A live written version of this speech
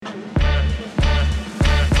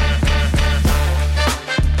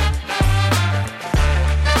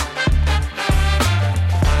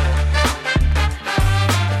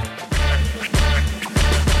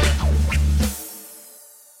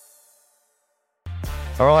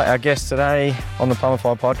All right, our guest today on the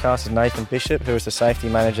Plumify podcast is Nathan Bishop, who is the Safety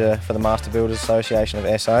Manager for the Master Builders Association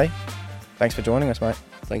of SA. Thanks for joining us, mate.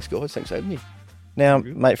 Thanks, guys. Thanks for having me. Now,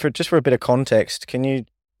 mate, for a bit of context, can you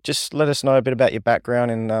just let us know a bit about your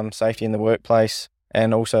background in safety in the workplace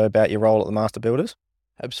and also about your role at the Master Builders?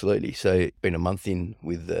 Absolutely. So it's been a month in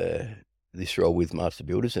with this role with Master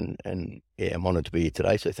Builders and yeah, I'm honoured to be here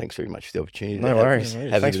today. So thanks very much for the opportunity. No worries.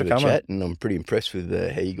 Have Thanks a for bit of a coming. chat, and I'm pretty impressed with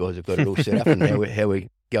how you guys have got it all set up and how we're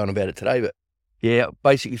going about it today. But yeah,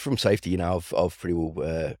 basically from safety, I've pretty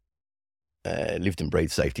well lived and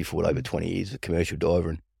breathed safety for over 20 years as a commercial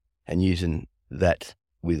diver and using that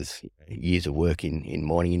with years of work in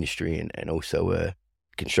mining industry and also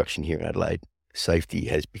construction here in Adelaide. Safety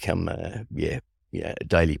has become a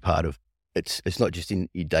daily part of it's not just in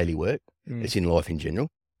your daily work, it's in life in general.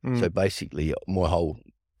 So basically my whole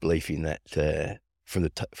belief in that from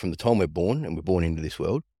the time we're born and we're born into this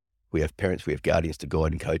world, we have parents, we have guardians to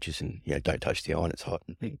guide and coaches and don't touch the iron, it's hot.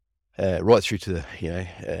 Right through to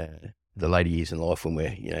the later years in life when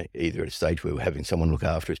we're either at a stage where we're having someone look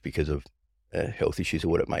after us because of health issues or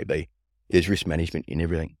what it may be. There's risk management in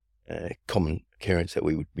everything. Common occurrence that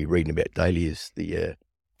we would be reading about daily is the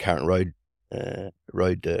current road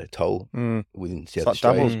toll within South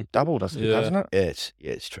Australia. Doubled, hasn't it?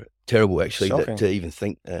 Yeah, it's terrible actually Shocking. to even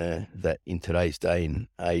think that in today's day and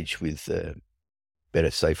age with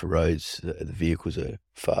better, safer roads, the vehicles are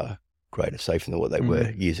far greater safer than what they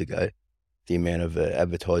were years ago. The amount of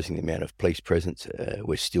advertising, the amount of police presence,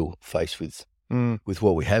 we're still faced with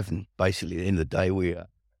what we have. And basically, at the end of the day, we are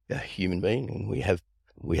a human being, and we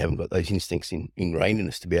haven't got those instincts ingrained in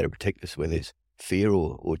us to be able to protect us where there's fear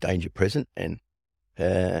or danger present. And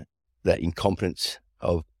that incompetence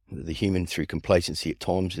of the human through complacency at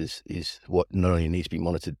times is what not only needs to be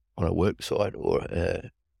monitored on a work site or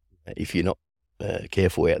if you're not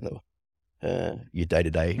careful out in your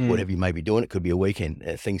day-to-day, whatever you may be doing. It could be a weekend.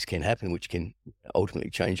 Things can happen which can ultimately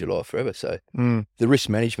change your life forever. So the risk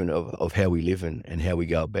management of how we live and how we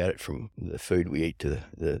go about it, from the food we eat to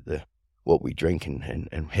the what we drink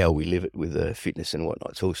and how we live it with fitness and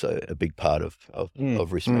whatnot, it's also a big part of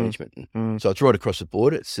risk management. So it's right across the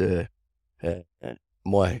board. It's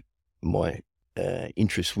my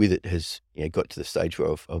interest with it has got to the stage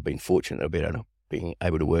where I've been fortunate about being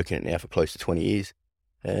able to work in it now for close to 20 years.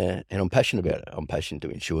 And I'm passionate about it. I'm passionate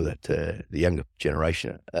to ensure that the younger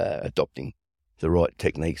generation are adopting the right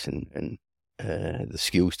techniques and the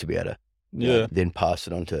skills to be able to then pass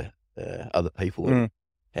it on to other people.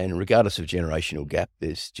 And regardless of generational gap,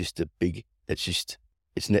 there's just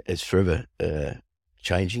it's forever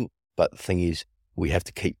changing. But the thing is, we have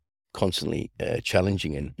to keep constantly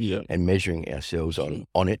challenging and measuring ourselves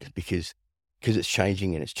on it because it's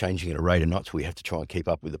changing and it's changing at a rate of knots. We have to try and keep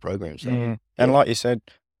up with the program. So, And like you said,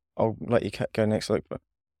 I'll let you go next, Luke, but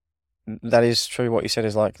that is true. What you said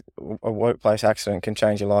is like a workplace accident can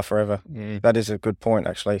change your life forever. That is a good point,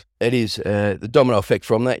 actually. It is the domino effect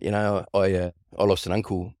from that. I lost an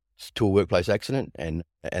uncle to a workplace accident, and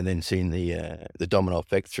then seeing the domino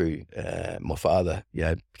effect through my father,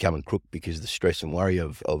 becoming crook because of the stress and worry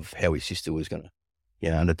of how his sister was going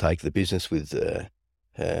to, undertake the business with the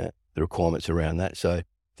requirements around that. So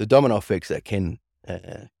the domino effects that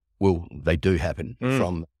they do happen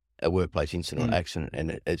from a workplace incident or accident,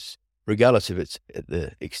 and it's regardless if it's at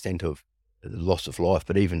the extent of the loss of life,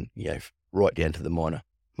 but even right down to the minor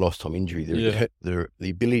lost time injury, the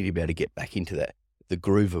ability to be able to get back into the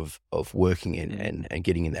groove of working and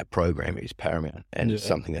getting in that program is paramount, and it's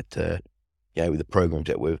something that with the programs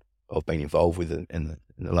that I've been involved with and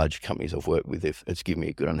the larger companies I've worked with, it's given me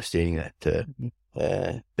a good understanding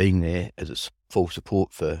that being there as a full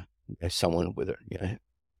support for someone, whether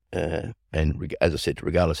and as I said,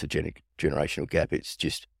 regardless of generational gap, it's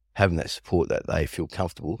just having that support that they feel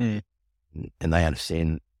comfortable and they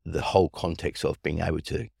understand the whole context of being able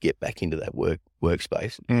to get back into that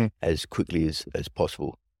workspace as quickly as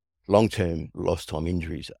possible. Long-term lost time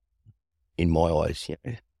injuries, in my eyes,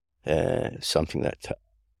 something that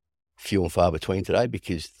few and far between today,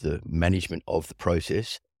 because the management of the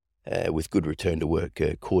process with good return to work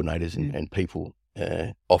coordinators and people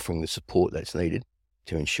offering the support that's needed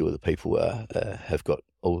to ensure that people have got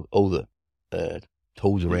all the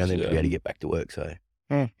tools around them to be able to get back to work. So,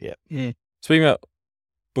 Speaking about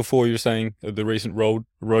before, you were saying the recent road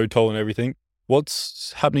toll and everything.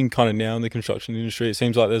 What's happening kind of now in the construction industry? It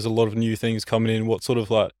seems like there's a lot of new things coming in. What sort of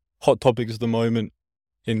like hot topics at the moment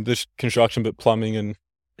in this construction, but plumbing and...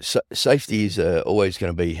 Safety is always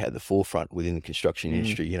going to be at the forefront within the construction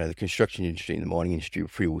industry. The construction industry and the mining industry are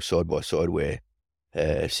pretty well side by side, where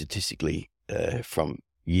statistically from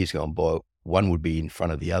years gone by, one would be in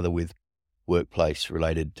front of the other with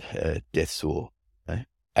workplace-related deaths or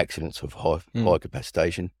accidents of high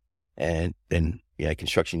capacitation, and then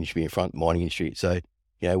construction industry in front, mining industry. So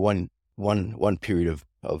one period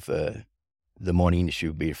of the mining industry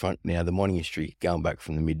would be in front. Now the mining industry, going back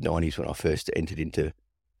from the mid-90s when I first entered into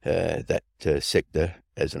that sector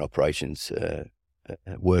as an operations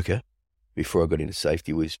worker, before I got into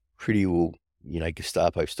safety, was pretty well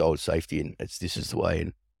Gestapo style safety, and this is the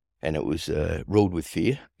way, and it was ruled with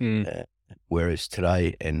fear. Whereas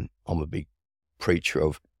today, and I'm a big preacher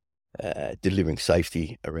of delivering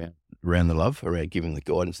safety around the love, around giving the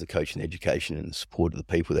guidance, the coaching, the education, and the support of the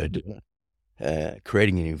people that are doing it,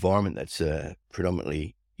 creating an environment that's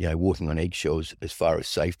predominantly walking on eggshells as far as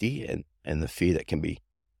safety and the fear that can be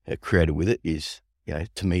created with it is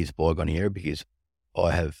to me is a bygone era, because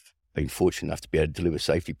I have been fortunate enough to be able to deliver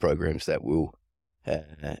safety programs that will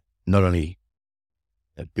not only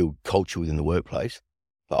build culture within the workplace,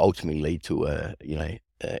 but ultimately lead to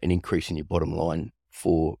an increase in your bottom line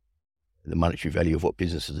for the monetary value of what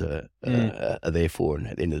businesses are there for. And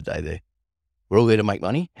at the end of the day, we're all there to make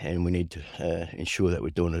money, and we need to ensure that we're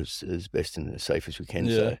doing it as best and as safe as we can.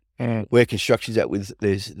 Yeah. So where construction's at, with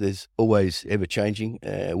there's always ever changing.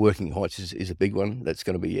 Working heights is a big one. That's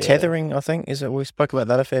going to be tethering. I think we spoke about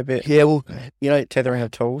that a fair bit. Yeah, well, tethering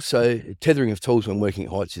of tools. So tethering of tools when working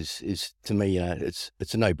at heights is to me, it's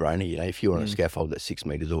a no-brainer. If you're on a scaffold that's 6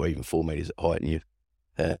 meters or even 4 meters at height, and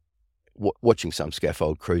you're watching some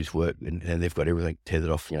scaffold crews work, and they've got everything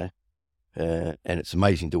tethered off, and it's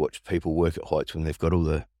amazing to watch people work at heights when they've got all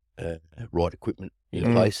the right equipment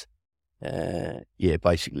in place.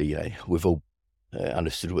 Basically, we've all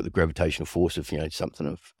understood what the gravitational force of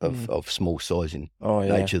something of small size in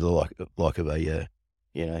nature, like of a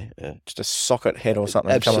just a socket head or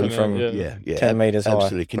something absolutely. coming from 10 meters high.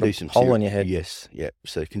 Absolutely, can do some hole in your head. Yes,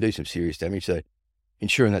 so it can do some serious damage. So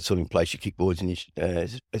ensuring that's all in place, your kickboards,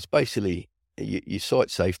 and it's basically your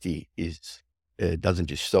site safety doesn't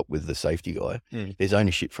just stop with the safety guy. There's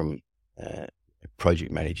ownership from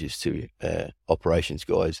project managers to operations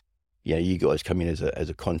guys. You guys come in as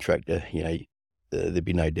a contractor. There'd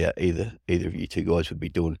be no doubt either of you two guys would be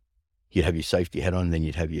doing. You'd have your safety hat on, then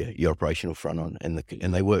you'd have your operational front on, and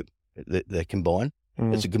they work. They're combined.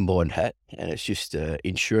 It's a combined hat, and it's just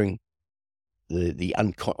ensuring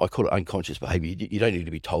I call it unconscious behaviour. You don't need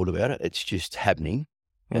to be told about it. It's just happening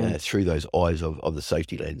through those eyes of the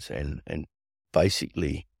safety lens, and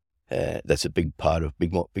basically that's a big part of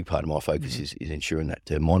my focus is ensuring that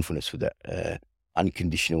mindfulness with that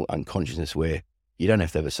unconditional unconsciousness, where you don't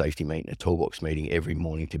have to have a safety meeting, a toolbox meeting every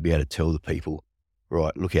morning to be able to tell the people,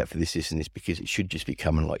 right, look out for this, and this, because it should just be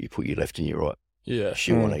coming like you put your left and your right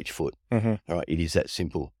shoe on each foot. All right, it is that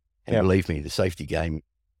simple. And believe me, the safety game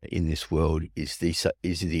in this world is the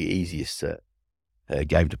easiest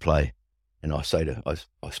game to play. And I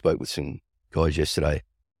spoke with some guys yesterday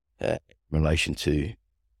in relation to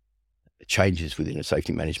changes within a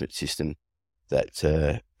safety management system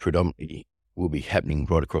that predominantly will be happening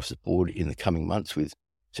right across the board in the coming months, with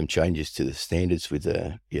some changes to the standards, with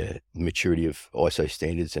the maturity of ISO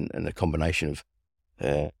standards and a combination of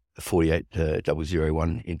the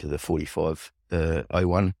 48001 into the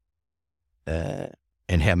 4501,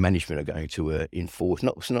 and how management are going to enforce,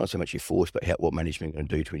 not so much enforce, but what management are going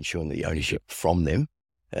to do to ensure the ownership from them,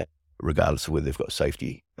 regardless of whether they've got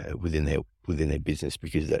safety within their business,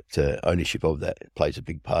 because that ownership of that plays a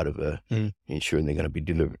big part of ensuring they're going to be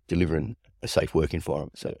delivering a safe work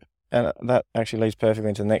environment. So, and that actually leads perfectly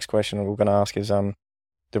into the next question we're going to ask is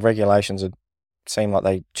the regulations seem like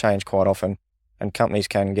they change quite often, and companies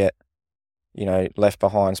can get left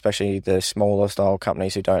behind, especially the smaller style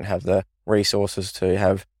companies who don't have the resources to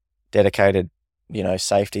have dedicated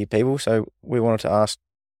safety people. So we wanted to ask,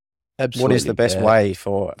 what is the best way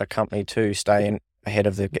for a company to stay ahead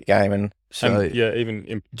of the game? And so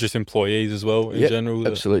even just employees as well in general.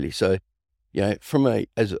 Absolutely. So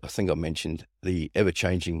as I think I mentioned, the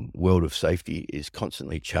ever-changing world of safety is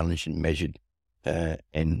constantly challenged and measured,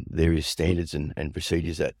 and there is standards and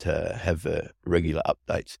procedures that have regular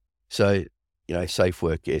updates. So, Safe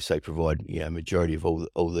Work, yes, they provide majority of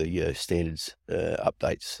all the standards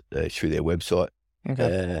updates through their website.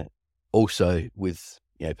 Okay. Also, with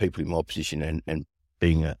people in my position and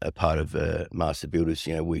being a part of Master Builders,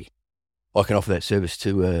 I can offer that service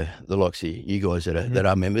to the likes of you guys that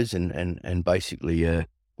are members, and basically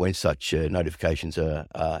when such notifications are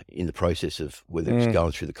in the process of whether it's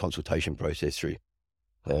going through the consultation process through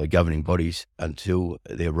governing bodies until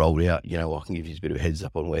they're rolled out, I can give you a bit of a heads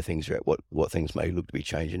up on where things are at, what things may look to be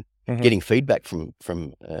changing. Getting feedback from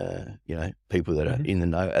people that are in the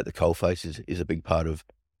know at the coalface is a big part of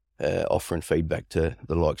offering feedback to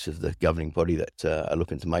the likes of the governing body that are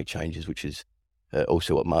looking to make changes, which is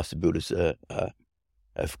also what Master Builders have got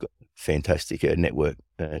a fantastic network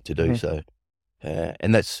to do. So,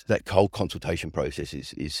 and that whole consultation process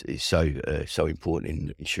is so important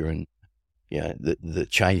in ensuring, the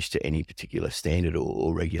change to any particular standard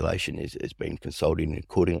or regulation has been consulted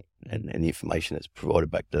accordingly, and the information that's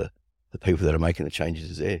provided back to the people that are making the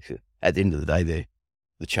changes is there. So at the end of the day,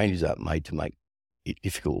 the changes aren't made to make it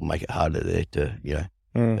difficult, make it harder. They're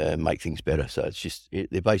to make things better. So it's just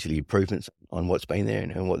they're basically improvements on what's been there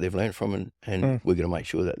and what they've learned from, and we're going to make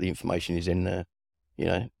sure that the information is in,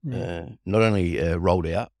 not only rolled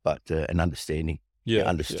out but an understanding,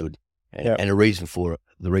 understood, and a reason for it.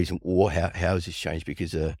 The reason or how has this changed?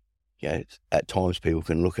 Because at times people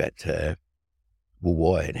can look at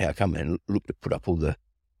why and how come, and look to put up all the,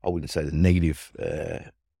 I wouldn't say the negative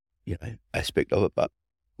aspect of it, but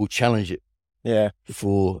we'll challenge it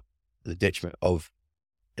for the detriment of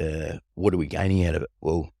what are we gaining out of it?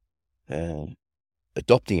 Well,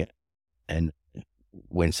 adopting it, and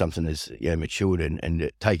when something is matured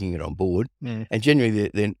and taking it on board, and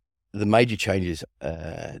generally then the major changes,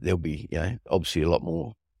 there'll be obviously a lot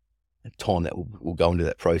more time that will go into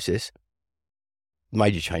that process.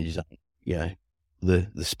 Major changes, the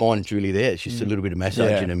spine's really there. It's just a little bit of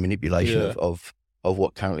massaging and manipulation of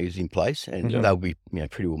what currently is in place, and they'll be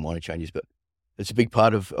pretty well minor changes, but it's a big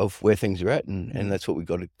part of where things are at, and that's what we've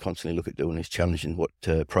got to constantly look at doing, is challenging what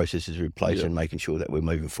processes are in place and making sure that we're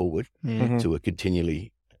moving forward to a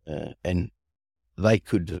continually, and they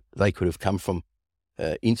could have come from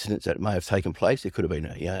incidents that may have taken place. There could have been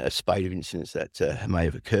a spate of incidents that may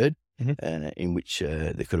have occurred, in which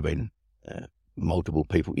there could have been multiple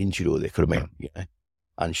people injured, or there could have been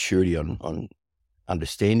unsurety on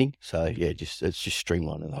understanding. So it's just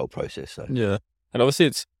streamlining the whole process. So and obviously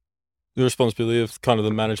it's the responsibility of kind of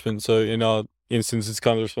the management. So in our instance, it's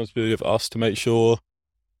kind of the responsibility of us to make sure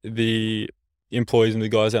the employees and the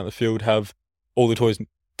guys out in the field have all the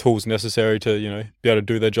tools necessary to be able to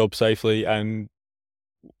do their job safely, and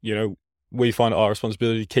we find our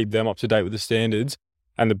responsibility to keep them up to date with the standards.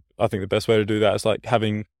 And I think the best way to do that is like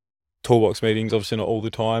having toolbox meetings, obviously not all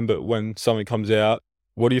the time, but when something comes out,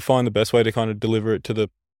 what do you find the best way to kind of deliver it to the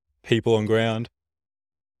people on ground?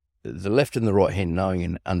 The left and the right hand knowing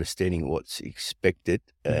and understanding what's expected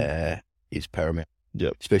is paramount.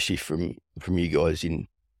 Yep. Especially from you guys in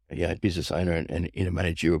business owner and in a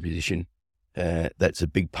managerial position. That's a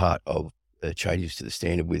big part of changes to the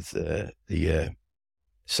standard with the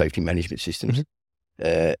safety management systems.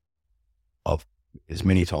 There's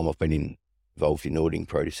many times I've been involved in auditing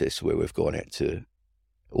process where we've gone out to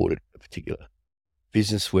audit a particular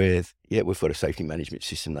business where we've got a safety management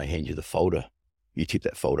system. They hand you the folder. You tip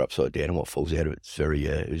that folder upside down, and what falls out of it's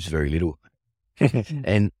very little.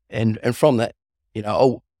 and from that,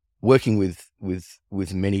 working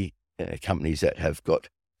with many companies that have got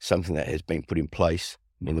something that has been put in place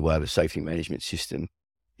in the way of a safety management system,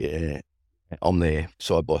 I'm there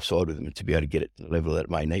side by side with them to be able to get it to the level that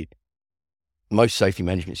it may need. Most safety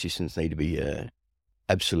management systems need to be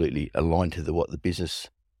absolutely aligned to what the business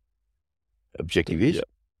objective is.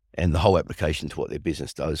 And the whole application to what their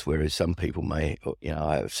business does, whereas some people may,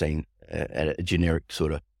 I have seen a generic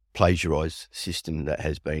sort of plagiarised system that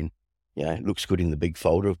has been, looks good in the big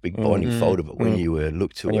folder, big binding folder, but when you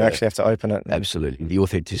look to when you actually have to open it, absolutely, the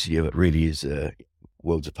authenticity of it really is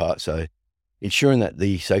worlds apart. So ensuring that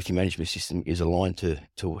the safety management system is aligned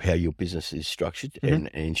to how your business is structured, and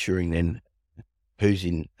ensuring then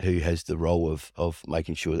who has the role of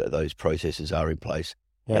making sure that those processes are in place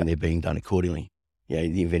and they're being done accordingly.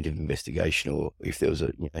 The inventive investigation, or if there was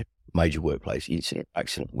a major workplace incident,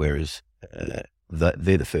 accident, whereas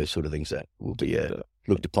they're the first sort of things that will be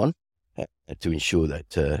looked upon to ensure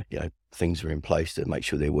that things are in place to make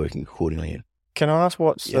sure they're working accordingly. Can I ask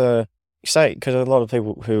what's the say? Because a lot of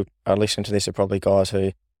people who are listening to this are probably guys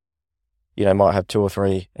who might have 2 or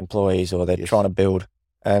 3 employees, or they're trying to build.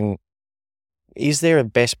 And is there a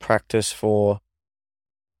best practice for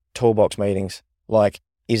toolbox meetings? Like,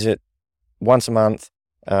 is it once a month,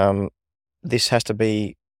 this has to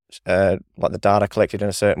be like the data collected in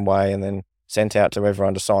a certain way and then sent out to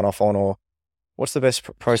everyone to sign off on, or what's the best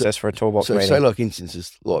process for a toolbox meeting? So like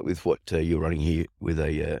instances like with what you're running here with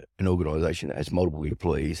an organisation that has multiple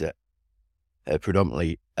employees that are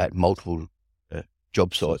predominantly at multiple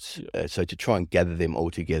job sites. So to try and gather them all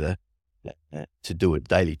together to do a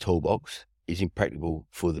daily toolbox is impractical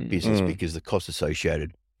for the business because the cost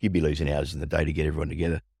associated, you'd be losing hours in the day to get everyone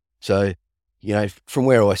together. So, from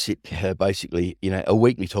where I sit, basically, a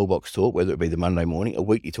weekly toolbox talk, whether it be the Monday morning, a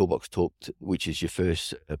weekly toolbox talk, which is your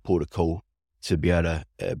first port of call to be able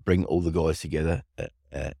to bring all the guys together.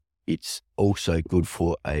 It's also good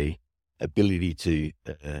for a ability to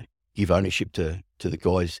give ownership to the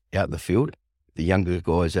guys out in the field. The younger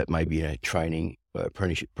guys that may be in a training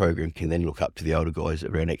apprenticeship program can then look up to the older guys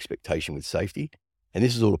around expectation with safety. And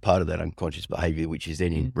this is all a part of that unconscious behaviour, which is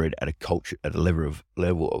then inbred at a culture, at a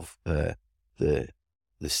level of the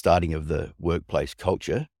starting of the workplace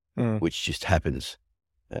culture, which just happens.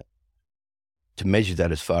 To measure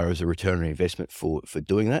that as far as a return on investment for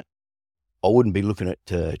doing that, I wouldn't be looking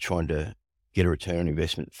at trying to get a return on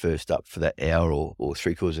investment first up for that hour or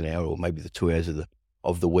 3/4 an hour or maybe the 2 hours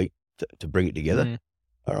of the week to bring it together.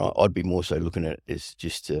 All right, I'd be more so looking at it as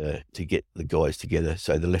just to get the guys together,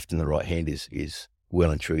 so the left and the right hand is well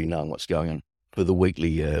and truly knowing what's going on for the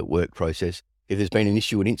weekly work process. If there's been an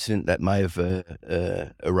issue, an incident that may have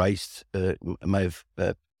may have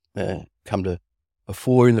come to a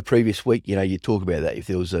fore in the previous week, you talk about that. If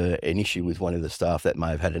there was an issue with one of the staff that may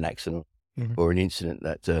have had an accident or an incident,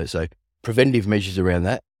 that so preventative measures around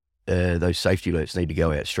that, those safety alerts need to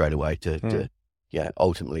go out straight away to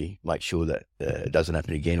ultimately make sure that it doesn't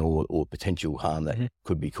happen again, or potential harm that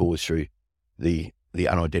could be caused through the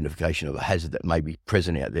unidentification of a hazard that may be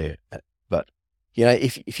present out there. But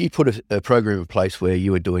if you put a program in place where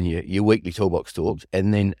you were doing your weekly toolbox talks,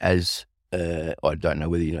 and then as I don't know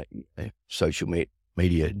whether social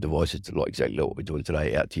media devices like exactly what we're doing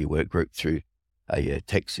today out to your work group through a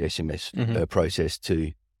text SMS process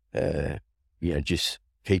to just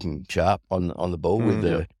keeping sharp on the ball with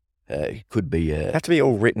it could be have to be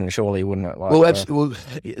all written, surely, wouldn't it?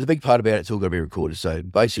 The big part about it's all got to be recorded. So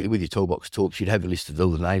basically, with your toolbox talks, you'd have a list of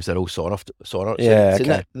all the names that all sign on it. Yeah,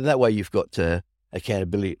 so that way you've got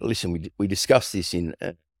accountability. Listen, we discussed this in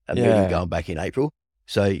a meeting going back in April.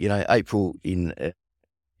 So April in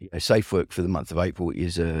safe work for the month of April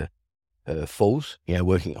is falls.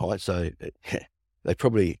 Working at height. So they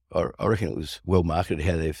probably, I reckon it was well marketed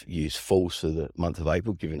how they've used falls for the month of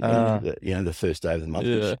April, given the first day of the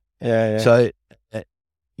month. Yeah. So,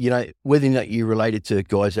 whether or not you're related to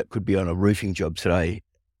guys that could be on a roofing job today,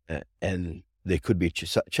 and there could be,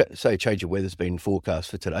 say, a change of weather's been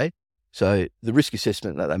forecast for today. So the risk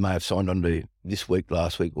assessment that they may have signed on to this week,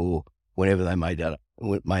 last week, or whenever they may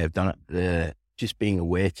have done it, just being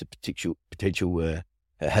aware to potential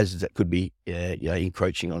hazards that could be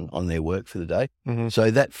encroaching on their work for the day.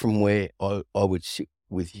 So that, from where I would sit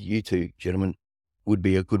with you two gentlemen, would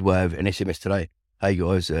be a good way of an SMS today. Hey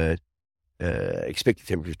guys, expected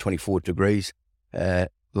temperature of 24 degrees,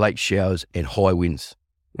 late showers and high winds.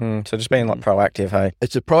 So just being proactive, hey?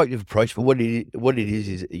 It's a proactive approach, but what it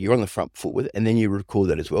is you're on the front foot with it, and then you record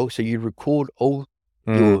that as well. So you record all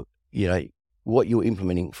your, what you're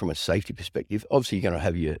implementing from a safety perspective. Obviously, you're going to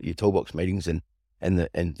have your toolbox meetings, and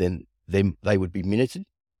then they would be minuted,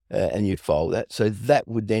 and you'd file that. So that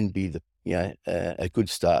would then be a good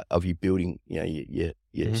start of you building,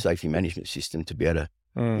 your safety management system to be able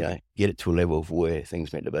to, get it to a level of where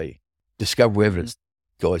things meant to be. Discoverable evidence,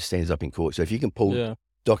 guys, stands up in court. So if you can pull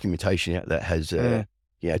documentation out that has,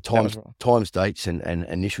 times, dates, and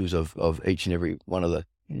initials of each and every one of the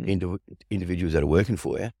individuals that are working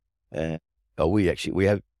for you, we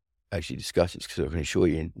have actually discussed it, because I can assure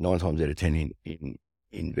you, 9 times out of 10 in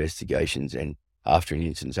investigations and after an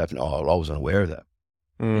incident's happened, I was unaware of that.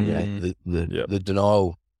 The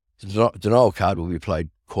denial card will be played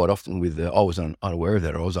quite often with I was unaware of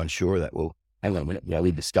that, or I was unsure of that. Well, hang on a minute,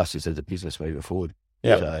 we discussed this as a business moving forward.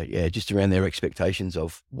 So just around their expectations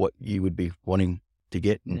of what you would be wanting to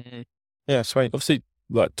get. Yeah, sweet. Obviously,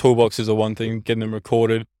 toolboxes are one thing, getting them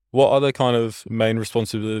recorded. What other kind of main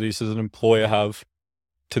responsibilities does an employer have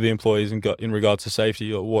to the employees in regards to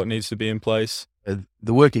safety, or what needs to be in place?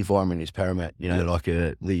 The work environment is paramount.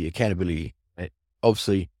 The accountability.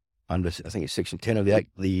 Obviously, under I think it's Section 10 of the Act,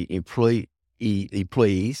 the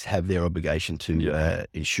employees have their obligation to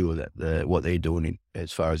ensure that what they're doing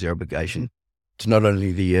as far as their obligation to not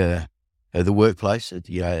only the workplace, it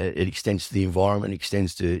extends to the environment,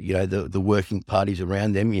 extends to the working parties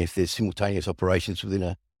around them. If there's simultaneous operations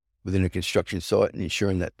within a construction site, and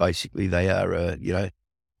ensuring that basically they are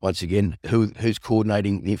once again who's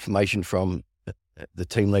coordinating the information from the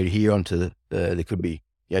team leader here onto there could be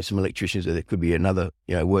some electricians, or there could be another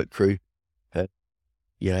work crew.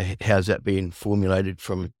 How's that being formulated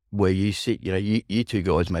from where you sit? You two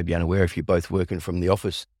guys may be unaware if you're both working from the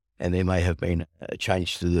office, and there may have been a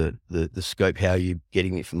change to the scope, how you're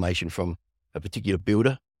getting information from a particular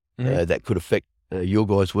builder that could affect your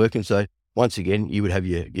guys working. So once again, you would have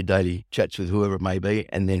your daily chats with whoever it may be,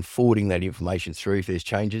 and then forwarding that information through if there's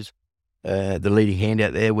changes. the leading hand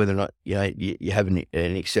out there, whether or not you have an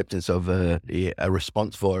acceptance of a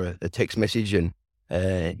response via a text message and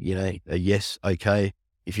a yes, okay.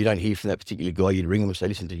 If you don't hear from that particular guy, you'd ring them and say,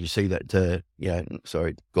 listen, did you see that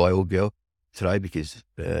guy or girl today? Because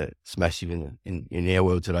it's massive in our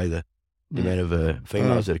world today. The amount of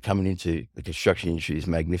females that are coming into the construction industry is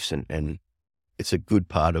magnificent, and it's a good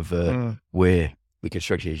part of where the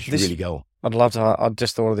construction industry really go. I'd love to. I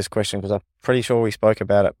just thought of this question because I'm pretty sure we spoke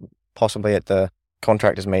about it possibly at the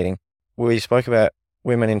contractors meeting. We spoke about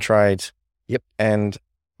women in trades. Yep. And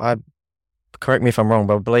correct me if I'm wrong,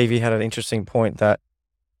 but I believe you had an interesting point that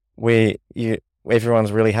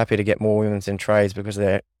everyone's really happy to get more women in trades because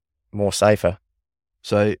they're more safer.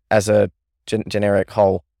 So as a generic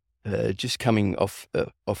whole. Just coming off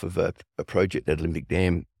of a project at Olympic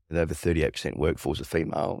Dam, they have a 38% workforce of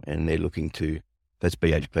female, and they're looking to, that's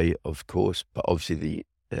BHP, of course, but obviously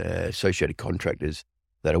the associated contractors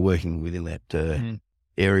that are working within that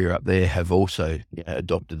area up there have also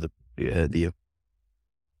adopted the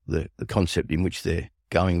concept in which they're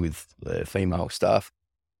going with female staff.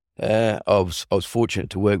 I was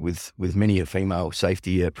fortunate to work with many female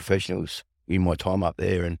safety professionals in my time up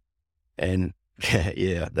there, and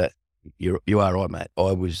yeah, that you are right, Matt.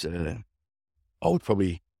 I would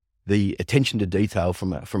probably, the attention to detail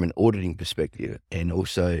from an auditing perspective, and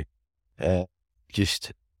also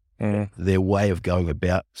just their way of going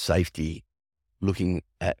about safety, looking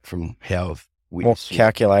at from how I've witnessed. More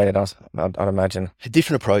calculated, I'd imagine. A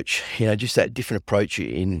different approach, just that different approach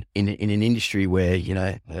in an industry where,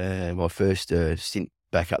 my first stint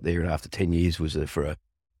back up there and after 10 years was for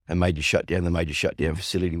a major shutdown. The major shutdown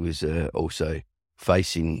facility was also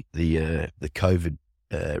facing the COVID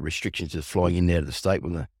restrictions of flying in and out of the state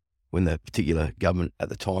when the particular government at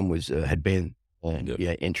the time was had banned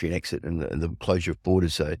entry and exit and the closure of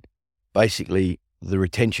borders. So basically, the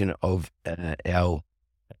retention of our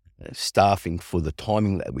staffing for the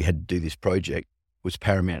timing that we had to do this project was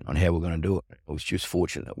paramount on how we're going to do it. I was just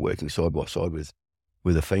fortunate that working side by side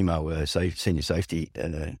with a female senior safety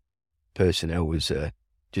personnel was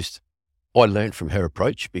I learned from her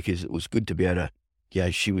approach, because it was good to be able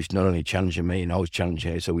to, she was not only challenging me and I was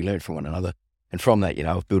challenging her, so we learned from one another. And from that,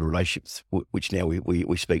 I've built relationships, which now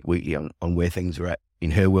we speak weekly on where things are at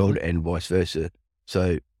in her world and vice versa.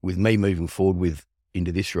 So with me moving forward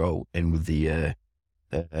into this role, and with the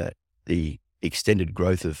extended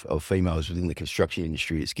growth of females within the construction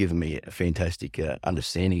industry, it's given me a fantastic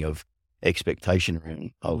understanding of expectation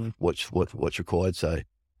around of what's required. So,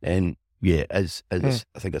 and yeah, as I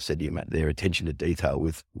think I said to you, Matt, their attention to detail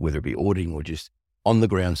with whether it be auditing or just on the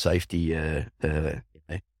ground safety, the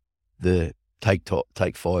take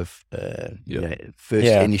five, first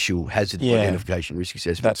initial hazard identification risk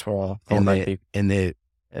assessment. That's where I and their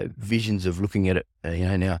visions of looking at it.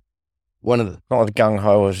 Now one of the not with gung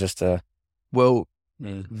ho was just a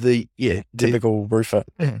typical roofer.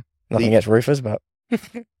 Nothing against roofers, but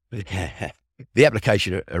the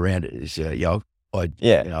application around it is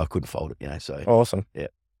I couldn't fold it. So awesome. Yeah,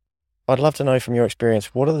 I'd love to know from your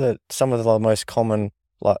experience, what are some of the most common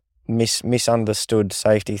misunderstood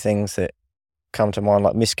safety things that come to mind,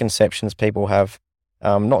 like misconceptions people have,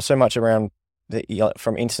 not so much around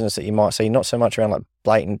from incidents that you might see, not so much around like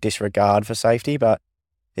blatant disregard for safety, but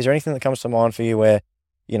is there anything that comes to mind for you where,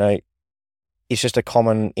 it's just a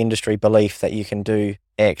common industry belief that you can do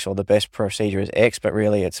X or the best procedure is X, but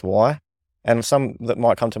really it's Y? And some that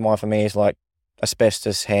might come to mind for me is like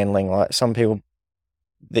asbestos handling. Like some people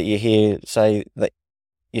that you hear say that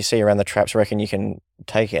you see around the traps reckon you can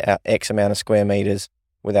take it out X amount of square meters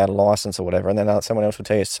without a license or whatever, and then someone else will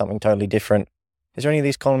tell you it's something totally different. Is there any of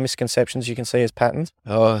these common misconceptions you can see as patterns?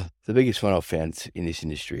 Oh, the biggest one I've found in this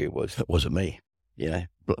industry wasn't me.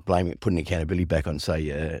 Putting accountability back on,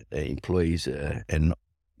 say, employees, and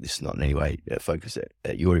this is not in any way focused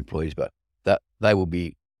at your employees, but that they will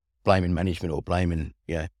be blaming management or blaming,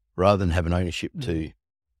 rather than having ownership to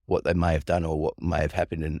what they may have done or what may have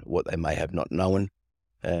happened and what they may have not known.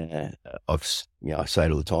 I say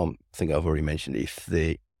it all the time. I think I've already mentioned, if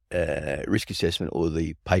the risk assessment or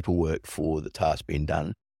the paperwork for the task being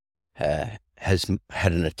done has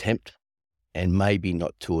had an attempt, and maybe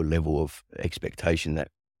not to a level of expectation that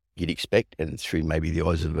you'd expect, and through maybe the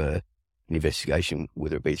eyes of an investigation,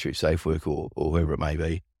 whether it be through SafeWork or whoever it may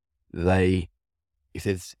be, if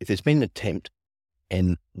there's been an attempt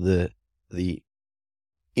and the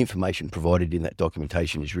information provided in that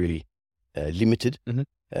documentation is really limited,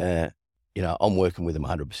 I'm working with them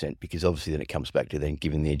 100%, because obviously then it comes back to then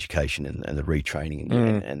giving the education and the retraining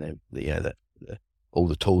and all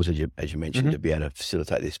the tools as you mentioned to be able to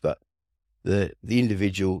facilitate this. But the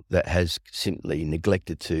individual that has simply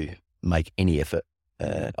neglected to make any effort,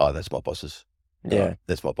 that's my boss's. Yeah.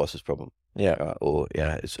 That's my boss's problem. Yeah. Or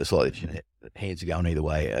it's like hands are going either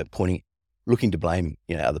way, pointing, looking to blame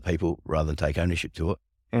other people rather than take ownership to it.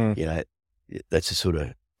 Mm. That's a sort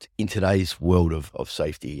of, in today's world of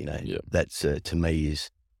safety, Yeah. that's to me is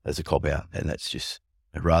as a cop out, and that's just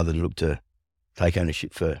rather than look to take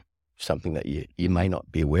ownership for something that you may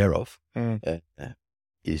not be aware of,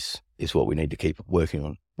 is what we need to keep working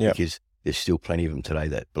on. Yeah. Because there's still plenty of them today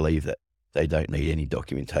that believe that they don't need any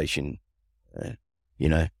documentation. I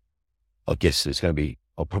guess I'm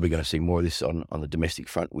probably going to see more of this on the domestic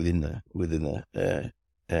front within the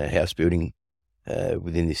house building,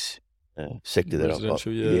 within this sector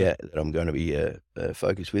that I'm going to be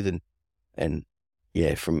focused with, and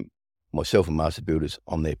from myself and Master Builders,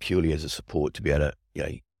 I'm there purely as a support to be able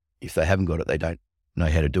to, if they haven't got it, they don't know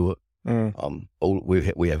how to do it.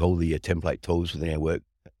 We have all the template tools within our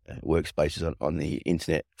workspaces on the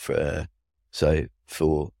internet for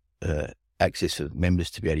access for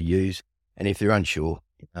members to be able to use. And if they're unsure,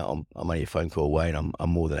 I'm only a phone call away, and I'm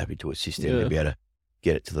more than happy to assist them to be able to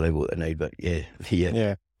get it to the level that they need. But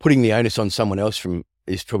putting the onus on someone else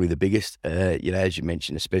is probably the biggest. As you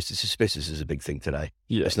mentioned, asbestos. Asbestos is a big thing today.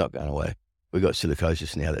 Yeah. It's not going away. We've got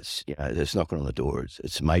silicosis now that's knocking on the door.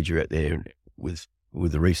 It's major out there with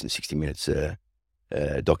the recent 60 Minutes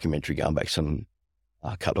documentary going back a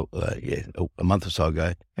month or so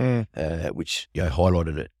ago, which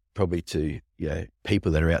highlighted it probably to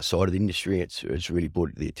people that are outside of the industry. It's really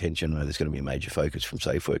brought the attention. I know there's going to be a major focus from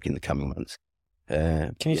SafeWork in the coming months.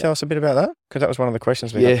 Can you tell us a bit about that? Because that was one of the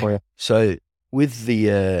questions we had for you. So with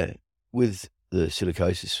the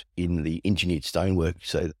silicosis in the engineered stonework,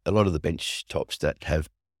 so a lot of the bench tops that have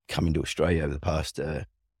come into Australia over the past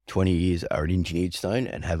 20 years are an engineered stone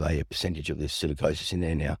and have a percentage of this silicosis in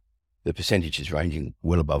there now. The percentage is ranging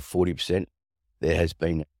well above 40%. There has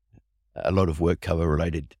been a lot of work cover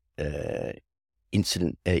related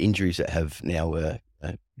injuries that have now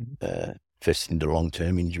festered into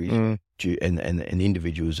long-term injuries, and the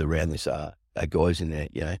individuals around this are guys in their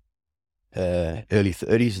early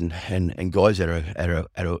 30s and guys that are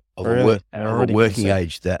at a working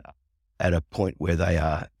age that at a point where they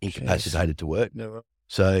are incapacitated to work.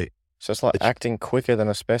 So it's like acting quicker than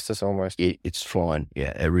asbestos almost. It's flying.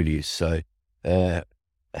 Yeah, it really is. So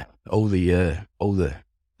all the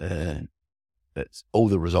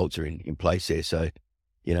results are in place there. So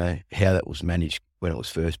how that was managed when it was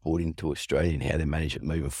first brought into Australia and how they manage it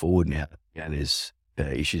moving forward now. There's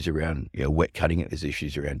issues around wet cutting it. There's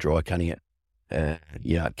issues around dry cutting it.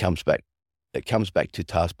 It comes back to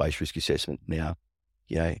task-based risk assessment now.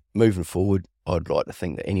 Moving forward, I'd like to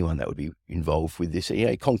think that anyone that would be involved with this,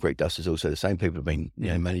 concrete dust is also the same. People have been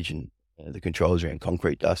managing the controls around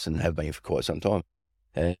concrete dust and have been for quite some time.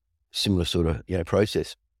 Similar sort of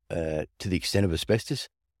process. To the extent of asbestos,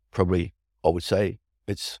 probably I would say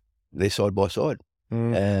they're side by side.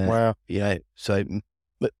 Wow. So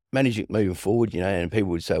manage it moving forward, and people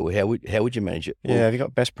would say, well, how would you manage it? Well, have you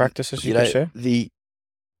got best practices you can share? The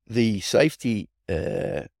safety,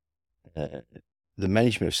 the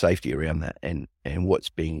management of safety around that and what's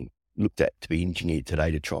being looked at to be engineered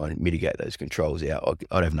today to try and mitigate those controls out.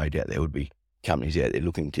 I'd have no doubt there would be companies out there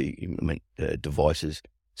looking to implement devices.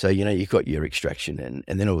 So, you've got your extraction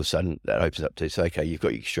and then all of a sudden that opens up to say, okay, you've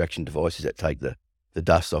got your extraction devices that take the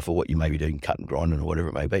dust off of what you may be doing, cut and grinding or whatever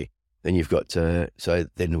it may be. Then you've got, so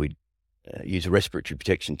then we use a respiratory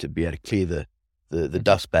protection to be able to clear the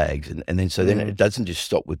dust bags. And then, so then it doesn't just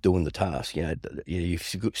stop with doing the task. You've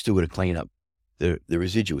still got to clean up the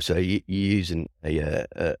residual. So you're using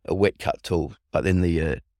a wet cut tool, but then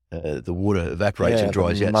the water evaporates and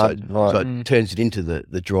dries out. Mud, so it turns it into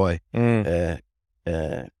the dry, the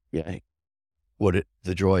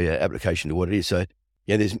dry application to what it is. So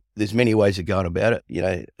there's many ways of going about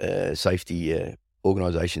it. Safety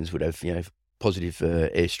organisations would have positive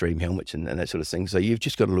airstream helmets and that sort of thing. So you've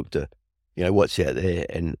just got to look to what's out there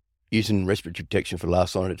and using respiratory protection for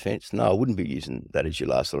last line of defence. No, I wouldn't be using that as your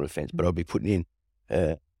last line of defence, but I'll be putting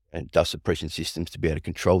in dust suppression systems to be able to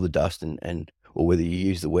control the dust and or whether you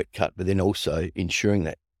use the wet cut, but then also ensuring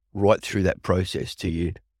that right through that process to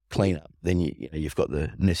you clean up, then you've got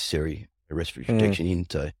the necessary respiratory protection in.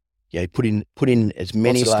 So put in as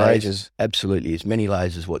many layers, absolutely as many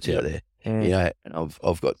layers as what's out there. And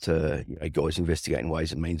I've got guys investigating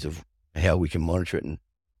ways and means of how we can monitor it and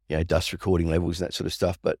dust recording levels and that sort of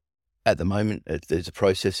stuff. But at the moment, there's a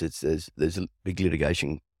process. There's a big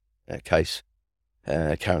litigation case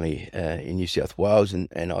currently in New South Wales, and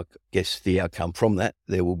I guess the outcome from that,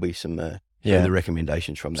 there will be some further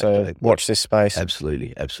recommendations from that. So watch this space.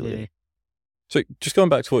 Absolutely. So just going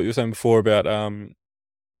back to what you were saying before about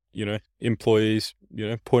employees,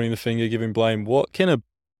 pointing the finger, giving blame. What can a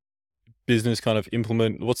business kind of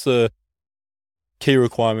implement? What's the key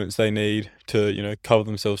requirements they need to, cover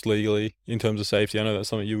themselves legally in terms of safety? I know that's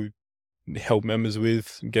something you help members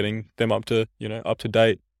with, getting them up to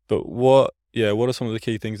date. But what are some of the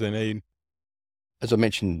key things they need? As I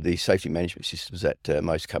mentioned, the safety management systems that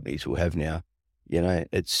most companies will have now,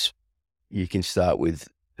 you can start with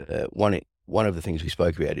one of the things we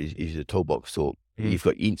spoke about is the toolbox talk. You've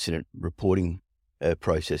got incident reporting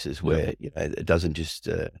processes where it doesn't just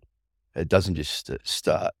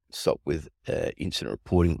stop with incident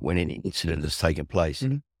reporting when any incident has taken place.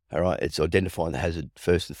 All right, it's identifying the hazard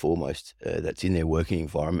first and foremost that's in their working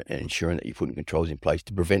environment and ensuring that you're putting controls in place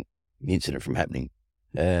to prevent the incident from happening.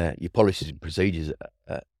 Your policies and procedures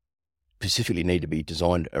specifically need to be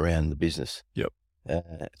designed around the business.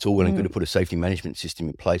 It's all well and good to put a safety management system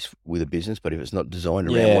in place with a business, but if it's not designed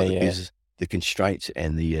around the business, the constraints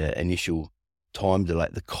and the initial time delay,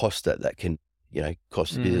 the cost that can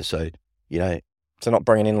cost the business. So so not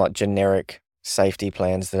bringing in like generic safety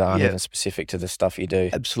plans that aren't even specific to the stuff you do.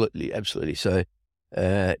 Absolutely. So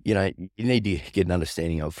you need to get an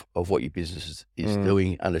understanding of what your business is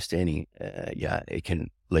doing. Understanding, it can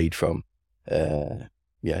lead from the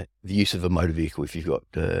use of a motor vehicle. If you've got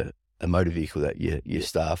a motor vehicle that your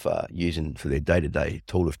staff are using for their day-to-day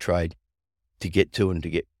tool of trade to get to and to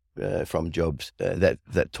get from jobs,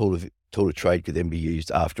 that tool of trade could then be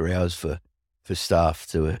used after hours for staff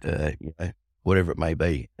to whatever it may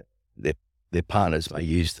be. Their partners may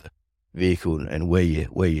use the vehicle, and where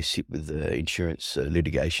you sit with the insurance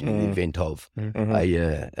litigation in the event of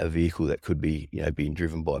a vehicle that could be being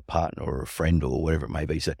driven by a partner or a friend or whatever it may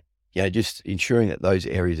be. So just ensuring that those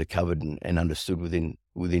areas are covered and understood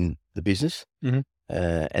within the business, and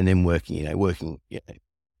then working.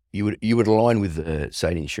 You would align with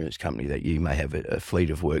say an insurance company that you may have a fleet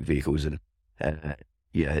of work vehicles, and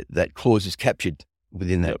that clause is captured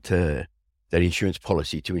within that insurance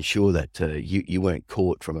policy to ensure that you weren't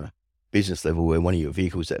caught from a business level where one of your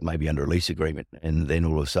vehicles that may be under a lease agreement, and then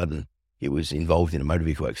all of a sudden it was involved in a motor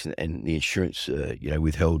vehicle accident, and the insurance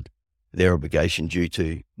withheld their obligation due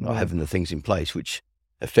to not having the things in place. Which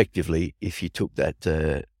effectively, if you took that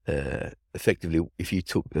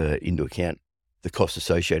into account the cost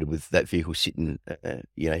associated with that vehicle sitting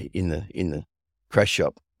in the crash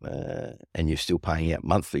shop, and you're still paying out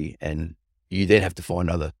monthly, and you then have to find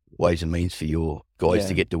other ways and means for your guys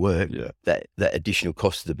to get to work. That additional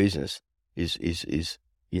cost to the business is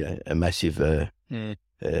a massive hurt.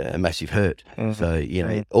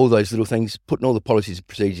 So all those little things, putting all the policies and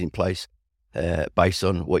procedures in place based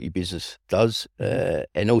on what your business does,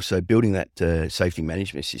 and also building that safety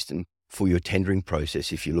management system for your tendering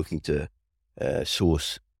process if you're looking to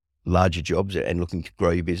source larger jobs and looking to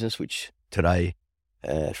grow your business, which today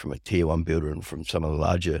from a tier one builder and from some of the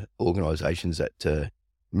larger organisations that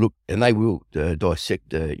look, and they will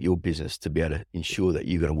dissect your business to be able to ensure that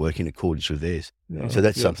you're going to work in accordance with theirs. So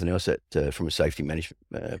that's something else that from a safety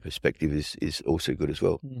management perspective is also good as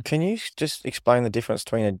well. Can you just explain the difference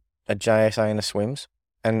between a JSA and a SWMS,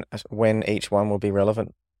 and when each one will be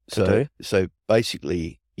relevant to do? So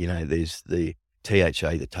basically, there's the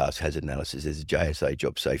THA, the task hazard analysis. There's a JSA,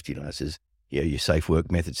 job safety analysis. Your safe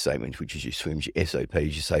work method statement, which is your SWMS, your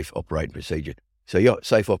SOPs, your safe operating procedure. So your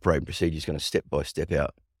safe operating procedure is going to step by step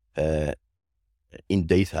out in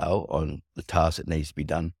detail on the task that needs to be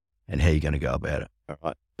done and how you're going to go about it. All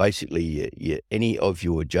right. Basically, any of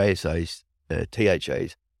your JSAs,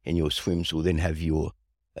 THAs, and your SWMS will then have your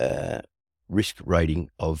risk rating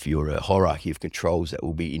of your hierarchy of controls that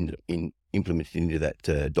will be implemented into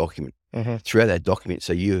that document. Throughout that document,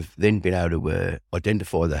 so you've then been able to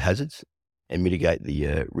identify the hazards and mitigate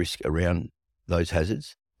the risk around those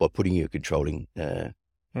hazards by putting your controlling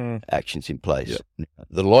actions in place.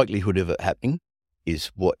 The likelihood of it happening is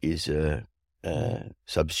what is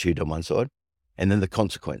substituted on one side, and then the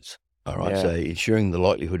consequence. All right, so ensuring the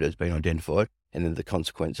likelihood has been identified, and then the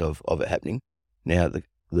consequence of it happening. Now,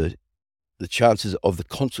 the chances of the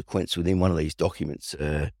consequence within one of these documents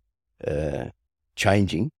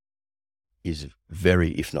changing is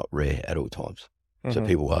very, if not rare, at all times. So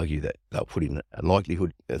people argue that they'll put in a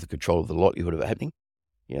likelihood, the control of the likelihood of it happening.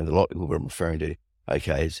 The likelihood I'm referring to,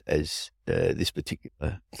 as this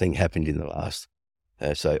particular thing happened in the last.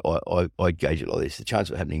 So I gauge it like this: the chance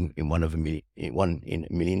of it happening in one in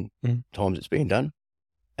a million times it's being done,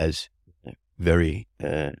 as very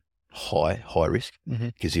high risk.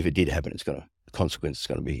 Because if it did happen, the consequence is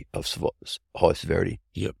going to be of high severity.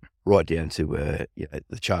 Right down to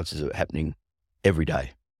the chances of it happening every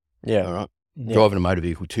day. All right. Driving a motor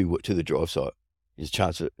vehicle to the drive site, there's a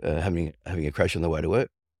chance of having a crash on the way to work.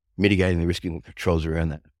 mitigating the risk and controls around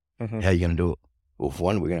that. Mhm. How are you going to do it? Well, for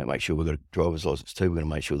one, we're going to make sure we've got a driver's license. Two, we're going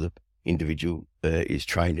to make sure the individual is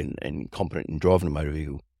trained and competent in driving a motor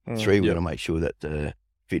vehicle. Three, we're Yep. going to make sure that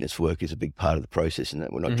fitness work is a big part of the process and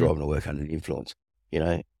that we're not Mhm. driving to work under the influence. You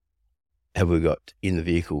know, have we got in the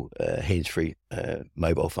vehicle hands-free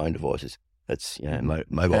mobile phone devices? That's, you know,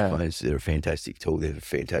 mobile Yeah. phones, they're a fantastic tool. They're a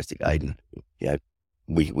fantastic aid. And, you know,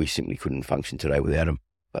 we simply couldn't function today without them.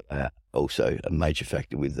 But also a major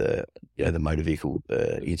factor with you know, the motor vehicle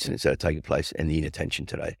incidents that are taking place and the inattention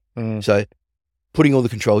today. Mm. So putting all the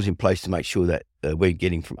controls in place to make sure that we're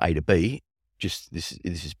getting from A to B, just this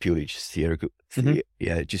is purely just theoretical, Mhm.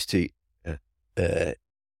 just to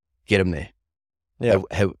get them there. Yeah.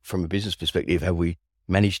 From a business perspective, have we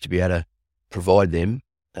managed to be able to provide them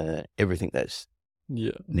everything that's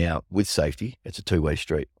Yeah. now with safety? It's a two-way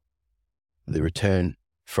street. The return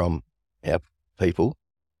from our people,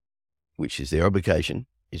 which is their obligation,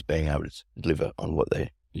 is being able to deliver on what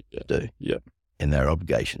they do. Yeah. And their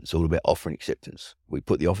obligation. It's all about offering acceptance. We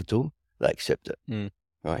put the offer to them, they accept it. Mm.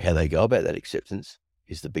 Right? How they go about that acceptance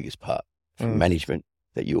is the biggest part from Mm. management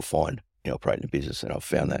that you'll find in operating a business. And I've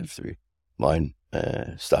found that through my own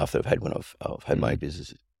staff that I've had when I've had my own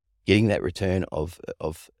businesses. Getting that return of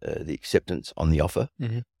the acceptance on the offer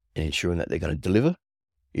Mhm. and ensuring that they're going to deliver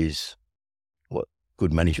is what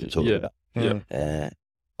good management's all Yeah. about. Yeah.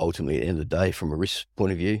 Ultimately, at the end of the day, from a risk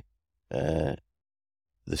point of view, the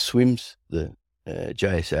SWIMS, the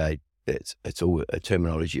JSA, it's all a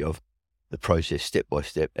terminology of the process step by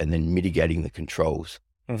step and then mitigating the controls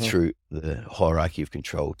Mhm. through the hierarchy of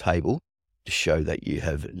control table to show that you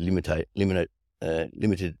have limited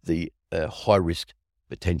the high risk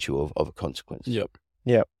potential of a consequence. Yep.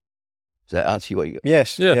 Does that answer you what you got?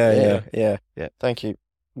 Yes. Yeah. Yeah. Thank you.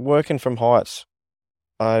 Working from heights,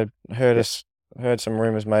 I heard some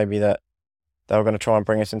rumours maybe that they were going to try and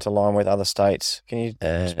bring us into line with other states. Can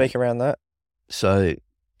you speak around that? So,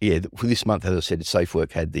 yeah, for this month, as I said, Safe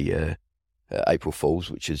Work had the April Falls,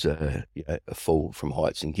 which is a fall from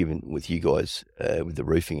heights, and given with you guys with the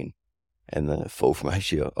roofing and the fall from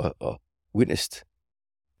actually, I witnessed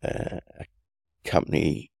a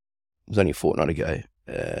company, it was only a fortnight ago,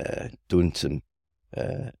 doing some,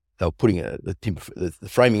 they were putting the timber, the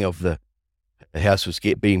framing of the house was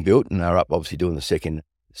being built, and they were up obviously doing the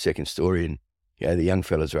second story, and the young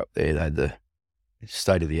fellas are up there. They had the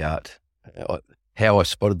state of the art. How I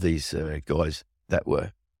spotted these guys that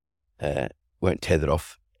weren't tethered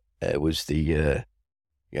off was the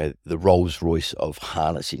Rolls Royce of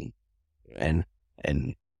harnessing, and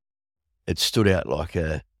it stood out like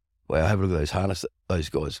wow, have a look at those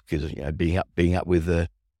guys, because being up with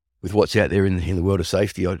what's out there in the world of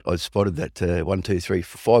safety, I spotted that 1, 2, 3,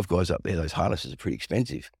 4, 5 guys up there. Those harnesses are pretty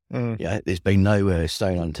expensive. Mm. There's been no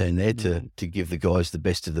stone unturned there to give the guys the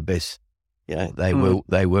best of the best. They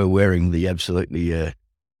were wearing the absolutely,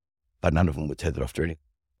 but none of them were tethered off to anything.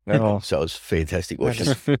 Oh. So it was fantastic watching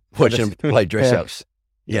just- them play dress yeah. ups.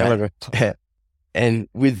 Yeah. And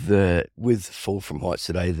with Fall from Heights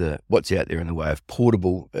today, what's out there in the way of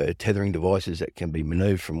portable tethering devices that can be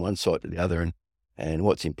manoeuvred from one side to the other, and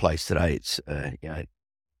what's in place today, it's they've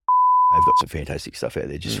got some fantastic stuff out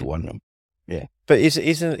there just for one of them. But is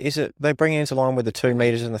it they bring it into line with the 2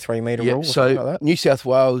 metres and the 3 metre rule? Or So something like that? New South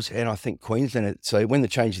Wales and I think Queensland. So when the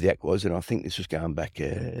change of the Act was, and I think this was going back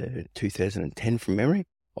 2010 from memory.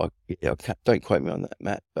 Don't quote me on that,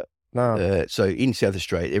 Matt. But No. so in South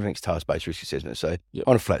Australia, everything's task-based risk assessment. So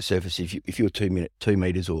on a flat surface, if you're 2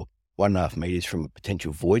 metres or 1.5 metres from a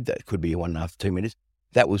potential void, that could be 1.5 to 2 metres.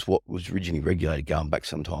 That was what was originally regulated going back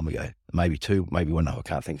some time ago. Maybe 2, maybe 1.5. I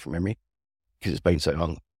can't think from memory because it's been so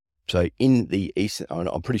long. So in the east,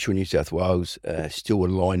 I'm pretty sure New South Wales still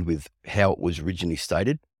aligned with how it was originally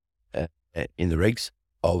stated in the regs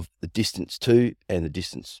of the distance to and the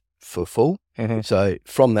distance for fall. Mhm. So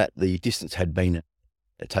from that, the distance had been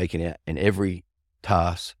taken out, and every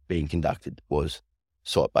task being conducted was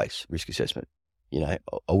site-based risk assessment. I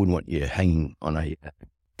wouldn't want you hanging on a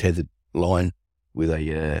tethered line with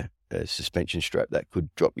a suspension strap that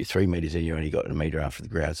could drop you 3 metres and you only got 1 metre after the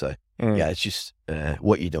ground. So it's just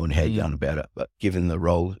what you're doing, how you're going about it. But given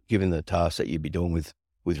the task that you'd be doing with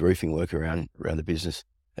roofing work around the business,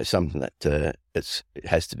 it's something that it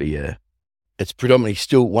has to be. It's predominantly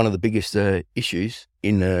still one of the biggest issues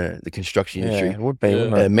in the construction industry. Yeah, it would be,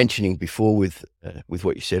 wouldn't it? Mentioning before with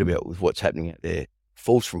what you said about with what's happening out there,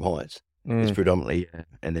 falls from heights is predominantly,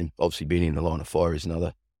 and then obviously being in the line of fire is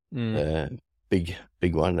another big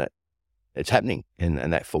one that it's happening,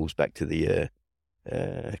 and that falls back to the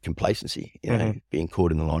complacency, being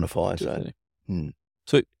caught in the line of fire. Definitely.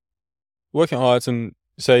 So, So working at heights and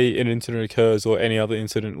say an incident occurs or any other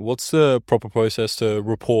incident, what's the proper process to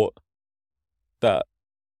report that?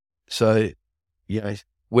 So,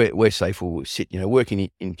 where Safe will sit, working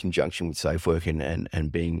in conjunction with Safe Work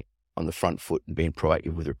and being on the front foot and being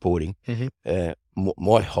proactive with reporting.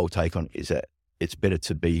 My whole take on it is that it's better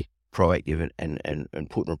to be proactive and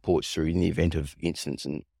putting reports through in the event of incidents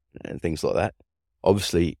and things like that.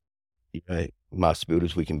 Obviously, master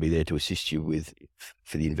builders, we can be there to assist you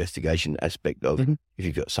for the investigation aspect of if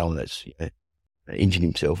you've got someone that's injured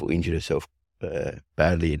himself or injured herself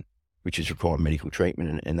badly, and which is requiring medical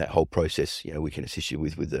treatment and that whole process, we can assist you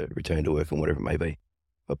with the return to work and whatever it may be.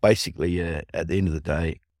 But basically, at the end of the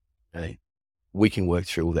day, we can work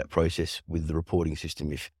through all that process with the reporting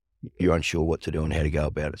system if you're unsure what to do and how to go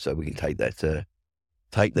about it. So we can take that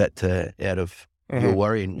out of your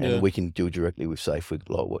worry, and we can do it directly with Safe. Like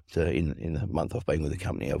what in the month I've been with the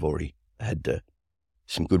company, I've already had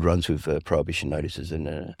some good runs with prohibition notices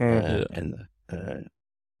and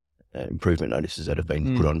improvement notices that have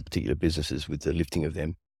been put on particular businesses with the lifting of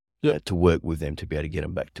them to work with them to be able to get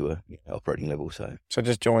them back to a operating level. So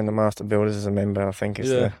just join the Master Builders as a member, I think is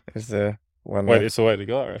the one. It's the way to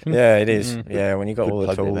go, I reckon. Yeah, it is. Yeah, when you got all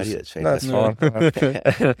the tools. That's fine.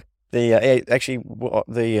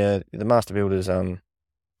 The Master Builders,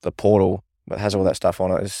 the portal that has all that stuff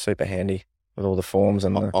on it is super handy with all the forms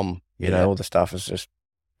and all the stuff is just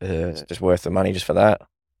it's just worth the money just for that.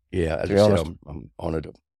 Yeah, as I said, I'm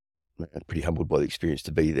honoured, pretty humbled by the experience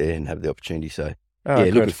to be there and have the opportunity. So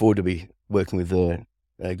looking forward to be working with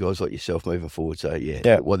guys like yourself moving forward. So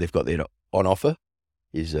what they've got there on offer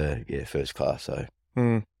is first class. So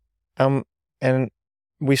and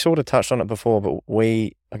we sort of touched on it before, but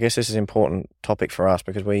I guess this is an important topic for us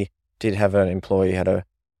because we did have an employee had a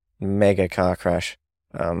mega car crash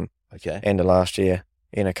end of last year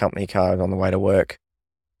in a company car on the way to work.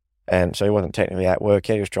 And so he wasn't technically at work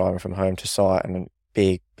yet. He was driving from home to site and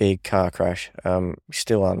a big car crash.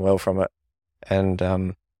 Still unwell from it.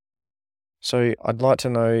 And so I'd like to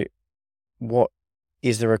know what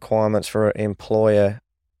is the requirements for an employer.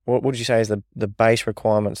 What would you say is the base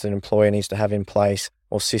requirements that an employer needs to have in place,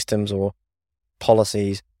 or systems or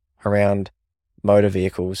policies around motor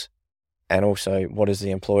vehicles? And also, what is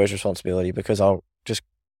the employer's responsibility? Because I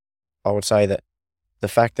would say that the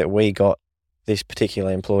fact that we got this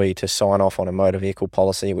particular employee to sign off on a motor vehicle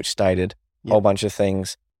policy, which stated a whole bunch of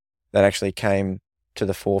things that actually came to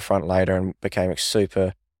the forefront later and became a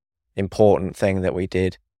super important thing that we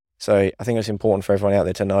did. So I think it's important for everyone out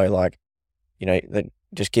there to know, that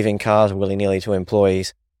just giving cars willy-nilly to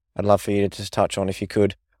employees, I'd love for you to just touch on, if you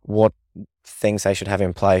could, what things they should have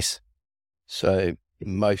in place. So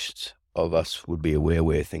most of us would be aware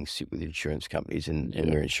where things sit with insurance companies, and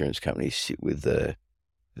where insurance companies sit with the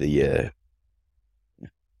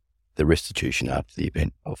restitution after the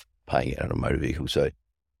event of paying out on a motor vehicle. So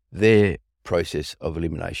their process of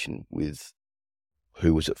elimination with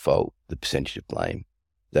who was at fault, the percentage of blame,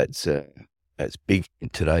 that's big in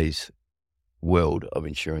today's world of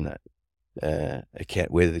ensuring that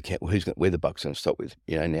where the buck's going to stop with.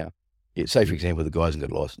 Now, say for example the guy hasn't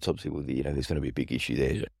got a license, obviously there's going to be a big issue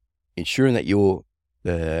there. Ensuring that your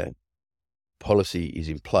policy is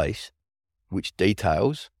in place, which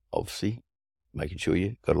details obviously making sure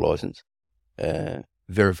you've got a license,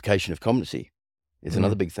 verification of competency is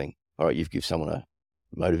another big thing. All right, you've given someone a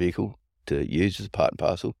motor vehicle to use as a part and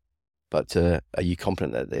parcel, but are you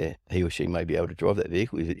confident that he or she may be able to drive that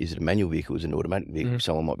vehicle? Is it a manual vehicle? Is it an automatic vehicle?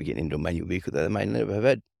 Someone might be getting into a manual vehicle that they may never have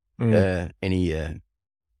had any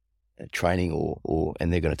training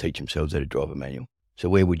and they're going to teach themselves how to drive a manual. So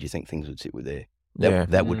where would you think things would sit with there?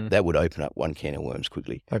 That would open up one can of worms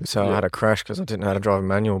quickly. So I had a crash because I didn't know how to drive a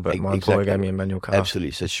manual, but my employer gave me a manual car.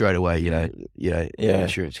 Absolutely. So straight away,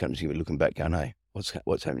 insurance companies are looking back going, hey,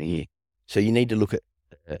 what's happening here? So you need to look at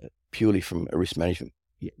purely from a risk management.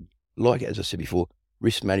 Like, as I said before,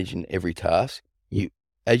 risk managing every task.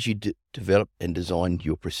 As you develop and design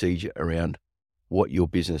your procedure around what your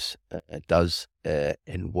business does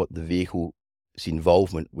and what the vehicle's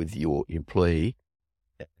involvement with your employee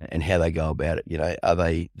and how they go about it, are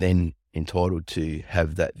they then entitled to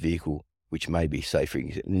have that vehicle, which may be safe?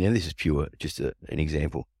 Now, this is just an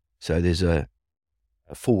example. So there's a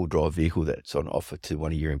four-wheel drive vehicle that's on offer to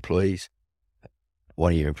one of your employees.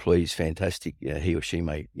 One of your employees, fantastic. He or she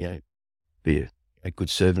may, be a good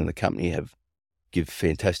servant of the company, give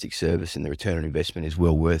fantastic service, and the return on investment is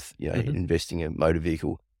well worth, investing a motor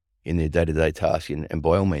vehicle in their day-to-day task. And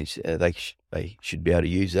by all means, they should be able to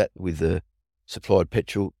use that with the supplied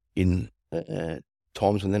petrol in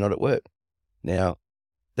times when they're not at work. Now,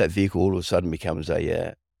 that vehicle all of a sudden becomes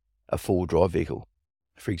a four-wheel drive vehicle.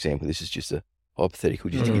 For example, this is just a hypothetical,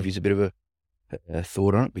 just to give you a bit of a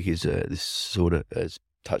thought on it, because this sort of has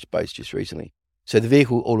touched base just recently. So the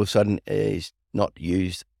vehicle all of a sudden is not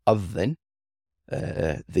used other than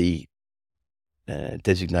the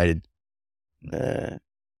designated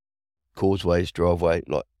causeways, driveway,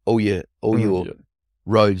 like all your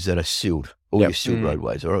roads that are sealed, all your sealed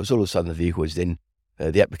roadways. Or so all of a sudden the vehicle is then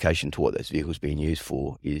the application to what those vehicles being used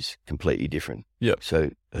for is completely different. Yep.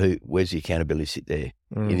 So where's the accountability sit there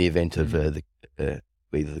in the event of either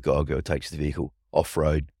the guy or girl takes the vehicle off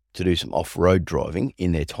road to do some off road driving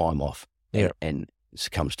in their time off, and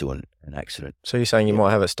succumbs to an accident. So you're saying you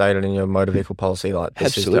might have it stated in your motor vehicle policy like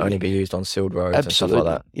this is to only be used on sealed roads and stuff like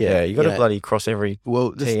that. Yeah, you got to bloody cross every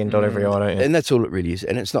T and dot every I, don't you? And that's all it really is.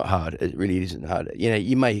 And it's not hard. It really isn't hard.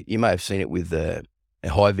 You may have seen it with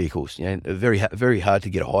high vehicles. Very hard to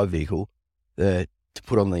get a high vehicle to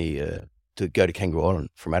put on the to go to Kangaroo Island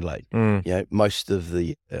from Adelaide. Most of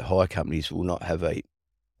the hire companies will not have a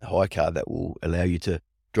hire car that will allow you to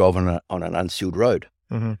drive on an unsealed road.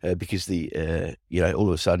 Because all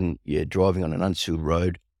of a sudden you're driving on an unsealed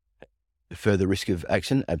road, further risk of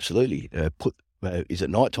accident. Absolutely. Is it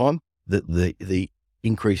night time? The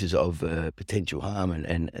increases of potential harm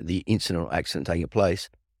and the incidental accident taking place.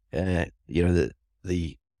 So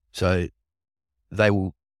they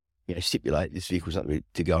will stipulate this vehicle's not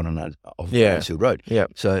to go on an unsealed road. Yeah.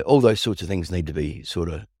 So all those sorts of things need to be sort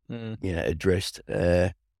of addressed.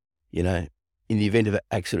 In the event of an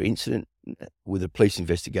accident or incident, with a police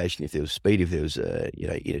investigation, if there was speed, if there was,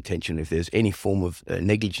 inattention, if there's any form of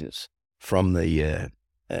negligence from the,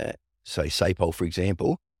 say, SAPOL, for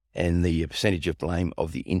example, and the percentage of blame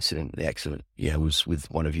of the incident, the accident, was with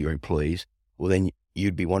one of your employees, well, then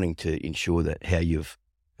you'd be wanting to ensure that how you've,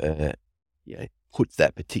 put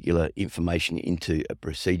that particular information into a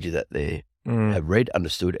procedure that they have read,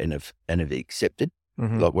 understood, and have accepted.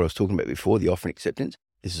 Like what I was talking about before, the offering acceptance.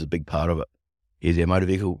 This is a big part of it. Here's their motor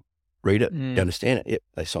vehicle. Read it, you understand it. Yep,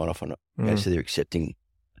 they sign off on it. So they're accepting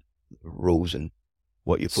the rules and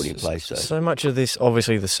what you're putting in place. So much of this,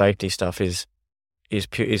 obviously, the safety stuff is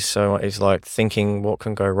like thinking what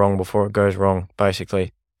can go wrong before it goes wrong,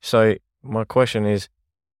 basically. So my question is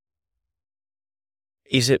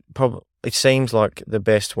it it seems like the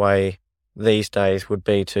best way these days would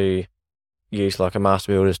be to use like a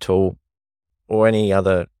master builder's tool or any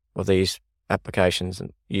other of these applications that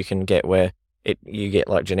you can get where you get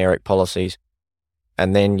like generic policies,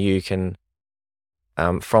 and then you can,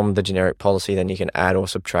 from the generic policy, then you can add or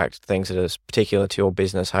subtract things that are particular to your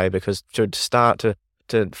business, hey, because to start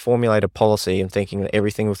to formulate a policy and thinking that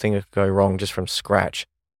everything will could go wrong just from scratch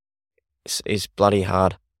is bloody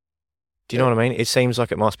hard. Do you know what I mean? It seems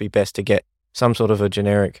like it must be best to get some sort of a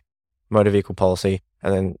generic motor vehicle policy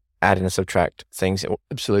and then add and subtract things.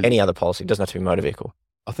 Absolutely. Any other policy, it doesn't have to be motor vehicle.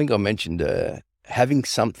 I think I mentioned having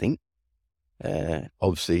something.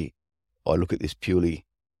 Obviously, I look at this purely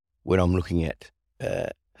when I'm looking at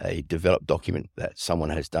a developed document that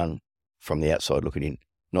someone has done from the outside looking in,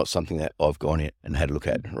 not something that I've gone in and had a look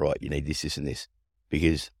at. Right, you need this, and this,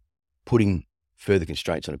 because putting further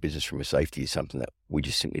constraints on a business from a safety is something that we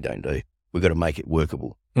just simply don't do. We've got to make it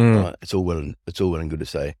workable. Right? It's all well and good to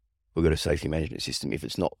say we've got a safety management system. If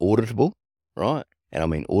it's not auditable, right, and I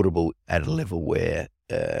mean auditable at a level where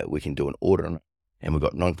we can do an audit on it, and we've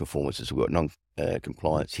got non-conformances, we've got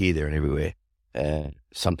non-compliance here, there, and everywhere.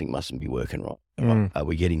 Something mustn't be working right. Are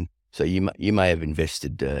we getting? So you may have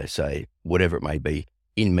invested, say, whatever it may be,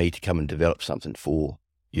 in me to come and develop something for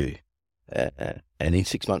you, and in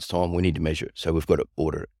 6 months' time we need to measure it. So we've got to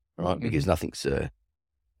order it, right? Because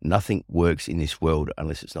nothing works in this world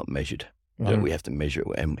unless it's not measured. We have to measure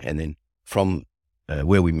it, and then from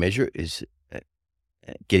where we measure it is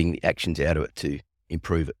getting the actions out of it to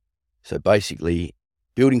improve it. So basically,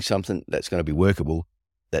 building something that's going to be workable,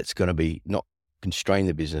 that's going to be not constrain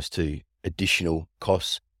the business to additional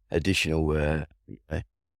costs, additional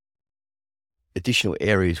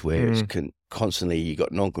areas where it's constantly you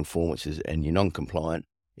got non-conformances and you're non-compliant.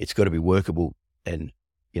 It's got to be workable and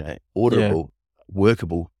auditable.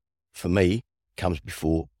 Workable for me comes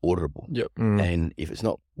before auditable. Yep. And if it's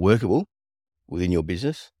not workable within your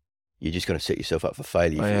business, you're just going to set yourself up for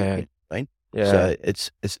failure. So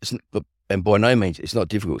it's and by no means it's not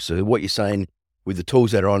difficult. So what you're saying with the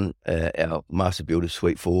tools that are on our Master Builder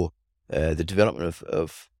Suite for the development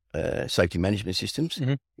of safety management systems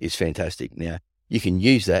is fantastic. Now you can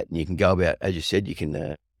use that and you can go about, as you said, you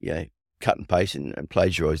can cut and paste and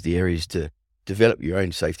plagiarize the areas to develop your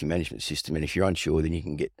own safety management system. And if you're unsure, then you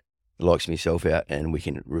can get the likes of myself out and we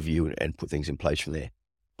can review and put things in place from there.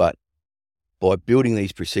 But by building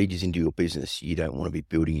these procedures into your business, you don't want to be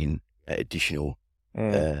building in additional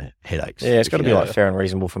headaches. Yeah, it's got to be like fair and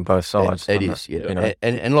reasonable from both sides. It is, yeah. You know?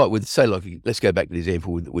 And like let's go back to the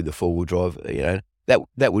example with the 4-wheel drive. You know,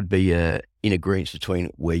 that would be in agreement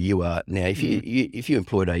between where you are now. If you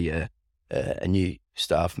employed a new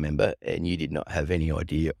staff member and you did not have any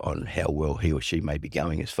idea on how well he or she may be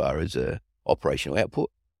going as far as operational output,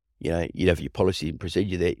 you know, you'd have your policy and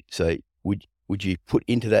procedure there. So would you put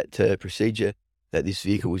into that procedure that this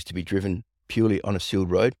vehicle was to be driven purely on a sealed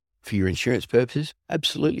road for your insurance purposes?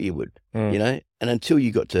 Absolutely you would, you know, and until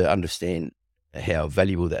you got to understand how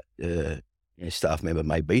valuable that staff member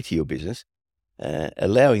may be to your business,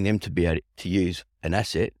 allowing them to be able to use an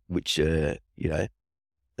asset, which, you know,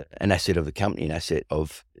 an asset of the company, an asset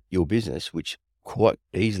of your business, which quite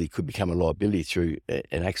easily could become a liability through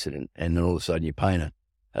an accident, and then all of a sudden you're paying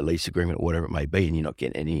a lease agreement or whatever it may be, and you're not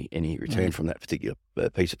getting any return from that particular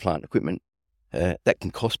piece of plant and equipment, that can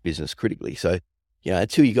cost business critically. So, you know,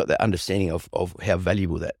 until you got that understanding of how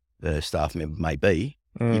valuable that staff member may be,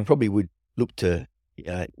 you probably would look to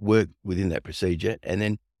work within that procedure. And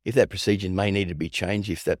then if that procedure may need to be changed,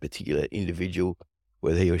 if that particular individual,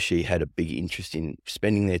 whether he or she had a big interest in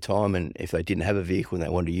spending their time, and if they didn't have a vehicle and they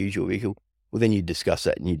wanted to use your vehicle, well, then you'd discuss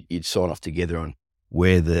that and you'd sign off together on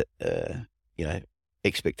where the, you know,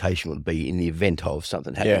 expectation would be in the event of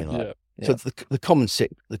something happening like that. Yeah. So the common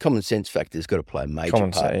sense factor has got to play a major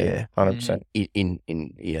part. 100%.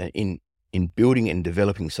 In building and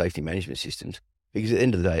developing safety management systems, because at the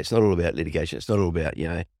end of the day, it's not all about litigation. It's not all about, you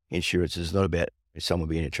know, insurance. It's not about someone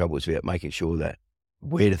being in trouble. It's about making sure that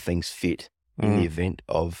where do things fit in the event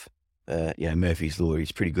of, you know, Murphy's Law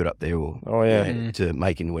is pretty good up there, or you know, to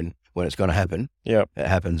making when it's going to happen. Yeah, it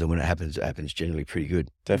happens, and when it happens generally pretty good.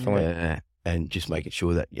 Definitely. And just making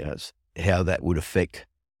sure that, you know, it's how that would affect,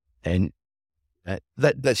 and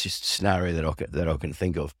that's just a scenario that I can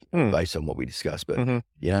think of based on what we discussed. But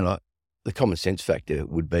you know, like the common sense factor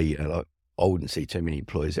would be, you know, like I wouldn't see too many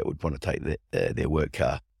employers that would want to take their work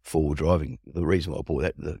car 4-wheel driving. The reason why I bought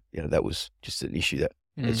that, you know, that was just an issue that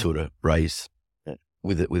it sort of raised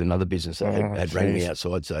with another business that had rang me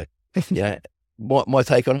outside. So, you know, my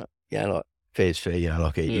take on it, you know, like fair's fair. You know,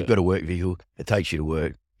 like you've got a work vehicle, it takes you to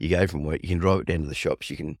work. You go from work, you can drive it down to the shops.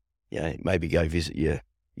 You can, you know, maybe go visit your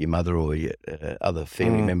mother or your other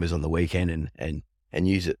family members on the weekend and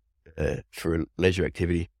use it for a leisure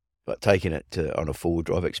activity. But taking it on a 4-wheel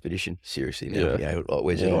drive expedition, seriously, now, you know, like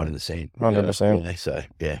where's the line in the sand? 100%. You know, so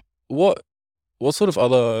yeah. What sort of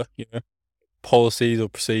other, you know, policies or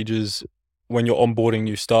procedures when you're onboarding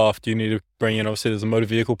new staff do you need to bring in? Obviously, there's a motor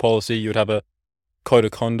vehicle policy. You would have a code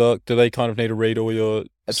of conduct. Do they kind of need to read all your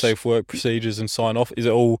safe work procedures and sign off? Is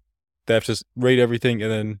it all they have to just read everything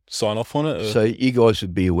and then sign off on it? Or? So you guys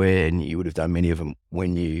would be aware, and you would have done many of them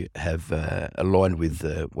when you have aligned with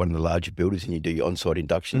one of the larger builders and you do your on-site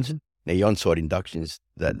inductions. Now, your on-site inductions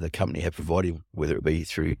that the company have provided, whether it be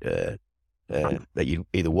through that you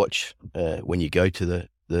either watch when you go to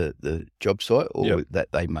the job site, or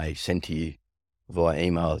that they may send to you via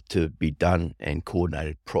email to be done and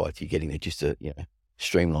coordinated prior to you getting there, just to, you know,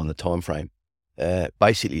 streamline the time frame.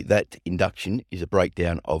 Basically, that induction is a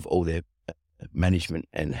breakdown of all their management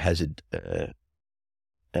and hazard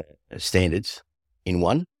standards in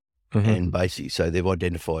one. And basically, so they've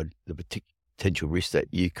identified the potential risks that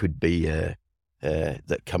you could be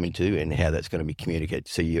that come into, and how that's going to be communicated.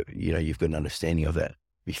 So you know, you've got an understanding of that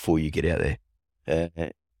before you get out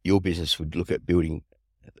there. Your business would look at building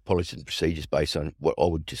the policies and procedures based on what I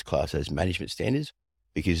would just class as management standards,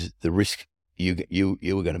 because the risk you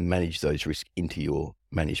were going to manage those risks into your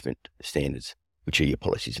management standards, which are your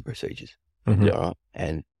policies and procedures. All right,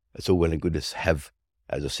 and it's all well and good to have,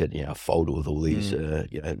 as I said, you know, a folder with all these.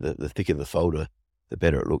 You know, the thicker the folder, the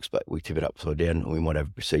better it looks. But we tip it upside down, and we might have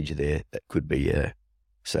a procedure there that could be,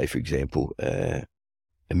 say, for example,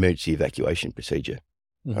 emergency evacuation procedure.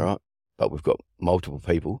 All right, but we've got multiple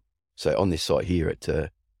people. So on this site here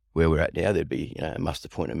at where we're at now, there'd be, you know, a muster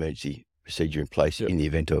point emergency procedure in place in the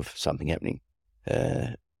event of something happening.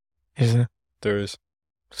 Is there? There is.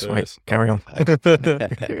 Sweet. Carry on.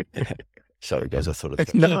 Sorry, guys, I thought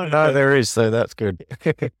it. No, there is. So that's good.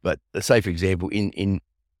 But say, for example, in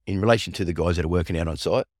relation to the guys that are working out on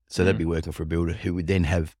site, so they'd be working for a builder who would then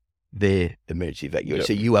have their emergency evacuation.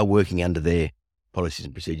 So you are working under their policies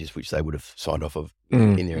and procedures, which they would have signed off of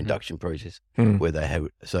in their induction process, where they have.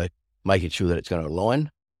 So making sure that it's going to align.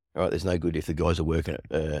 All right, there's no good if the guys are working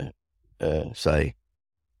at, say,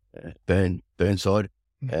 Burnside,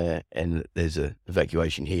 and there's a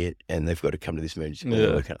evacuation here, and they've got to come to this emergency.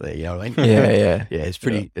 They're working up there. You know what I mean? Yeah. It's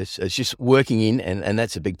pretty. It's just working in, and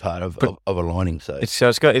that's a big part of aligning. So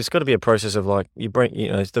it's got to be a process of, like, you bring,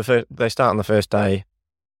 you know, they start on the first day.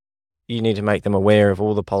 you need to make them aware of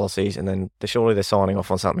all the policies, and then surely they're signing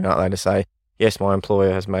off on something, aren't they, to say, yes, my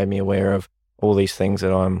employer has made me aware of all these things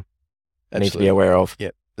that I need to be aware of.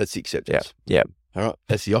 Yep, that's the acceptance. Yep. All right,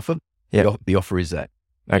 that's the offer. Yep. The offer is that.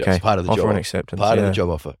 Okay. It's part of the Offer job. and acceptance. Part of the job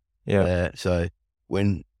offer. Yeah. So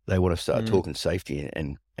when they want to start talking safety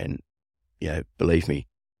and believe me,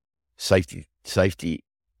 safety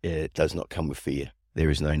does not come with fear. There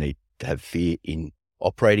is no need to have fear in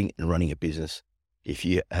operating and running a business. If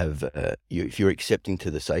you have, if you're accepting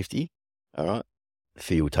to the safety, all right,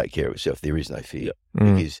 fear will take care of itself. There is no fear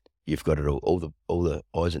because you've got it all the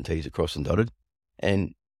I's and T's across and dotted,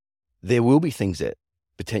 and there will be things that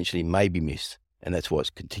potentially may be missed, and that's why it's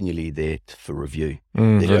continually there for review.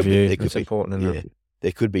 Review. There could It's be, important. Isn't it?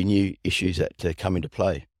 there could be new issues that come into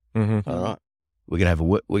play. Mm-hmm. All right, we're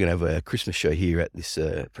gonna have a Christmas show here at this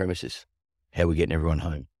premises. How we're getting everyone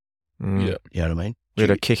home. Yeah. You know what I mean? We had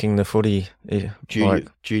a kicking the footy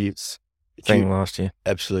Judy, thing last year.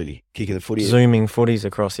 absolutely kicking the footy. Zooming footies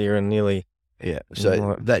across here and nearly. Yeah, so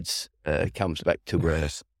Right. that's comes back to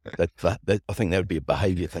that I think that would be a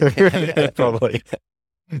behaviour thing. Probably.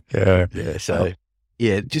 Yeah. Yeah. So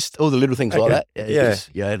just all the little things like that. Yeah.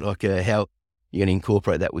 Just, like how you're going to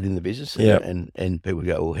incorporate that within the business. Yeah. And people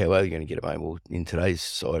go, well, how are you going to get it home? Well, in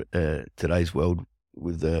today's world,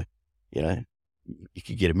 with you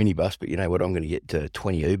could get a minibus, but you know what? I'm going to get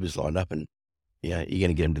 20 Ubers lined up, and you're going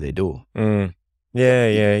to get them to their door. Mm. Yeah.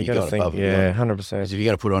 You you got to got think. above it, Yeah. right? 100%. Because if you're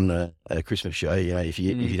going to put on a Christmas show, if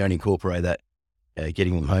you don't incorporate that,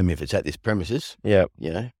 getting them home, if it's at this premises, Yeah.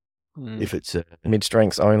 if it's Mid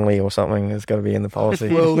strengths only or something, there's got to be in the policy.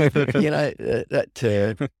 well,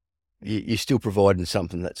 that you're still providing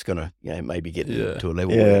something that's going to maybe get them to a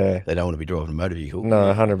level where they don't want to be driving a motor vehicle.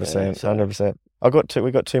 No, 100%, 100%.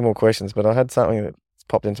 We got two more questions, but I had something that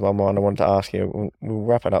popped into my mind I wanted to ask you. We'll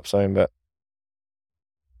wrap it up soon, but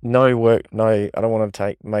I don't want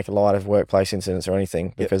to make light of workplace incidents or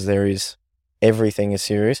anything, because everything is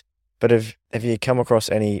serious. But have you come across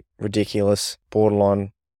any ridiculous,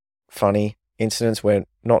 borderline funny incidents where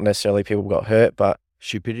not necessarily people got hurt, but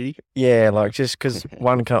Stupidity? yeah, like just because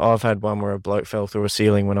I've had one where a bloke fell through a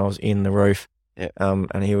ceiling when I was in the roof,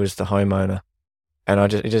 and he was the homeowner,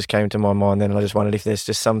 and it just came to my mind then, and I just wondered if there's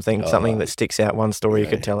just something that sticks out, one story you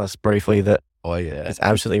could tell us briefly that it's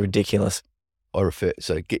absolutely ridiculous. I refer,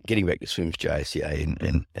 so getting back to SWIMS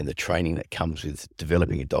JSCA and the training that comes with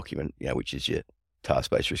developing a document, which is your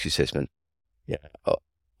task-based risk assessment. I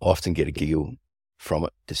often get a giggle from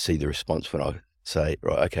it to see the response when I say,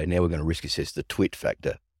 right, okay, now we're going to risk assess the twit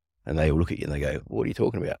factor. And they all look at you and they go, what are you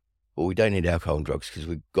talking about? Well, we don't need alcohol and drugs because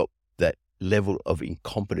we've got that level of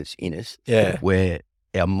incompetence in us where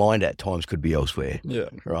our mind at times could be elsewhere. Yeah.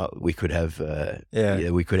 Right. We could have,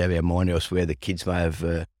 we could have our mind elsewhere. The kids may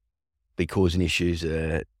have be causing issues.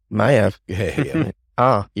 May have. Yeah.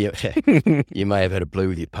 You may have had a blue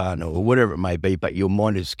with your partner or whatever it may be, but your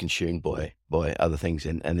mind is consumed by other things,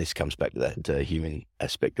 and this comes back to that human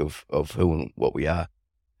aspect of who and what we are.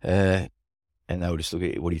 And they will just look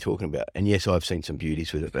at it, what are you talking about? And yes, I've seen some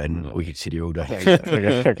beauties with it, and we could sit here all day.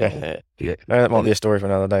 Okay. No, that might be a story for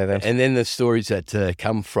another day then. And then the stories that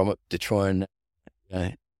come from it to try and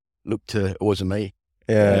look to, it wasn't me.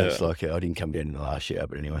 Yeah. It's like, I didn't come down in the last year,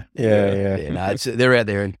 but anyway. Yeah. No, they're out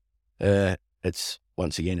there, and it's,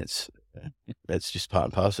 once again, that's just part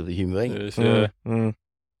and parcel of the human being. It is,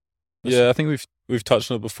 yeah, I think we've touched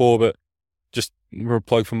on it before, but just we're a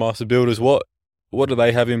plug for Master Builders. What do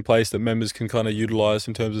they have in place that members can kind of utilise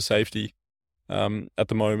in terms of safety at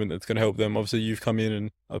the moment that's going to help them? Obviously, you've come in,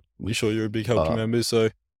 and I'm sure you're a big help to members. So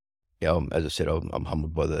yeah, as I said, I'm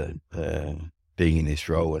humbled by the being in this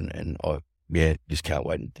role, and I just can't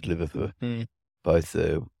wait to deliver for both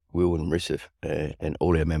Will and Marissa and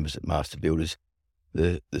all our members at Master Builders.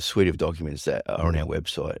 The suite of documents that are on our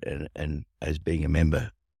website, and as being a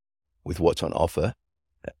member with what's on offer,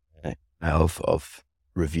 I've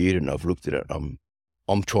reviewed and I've looked at it.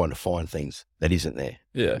 I'm trying to find things that isn't there.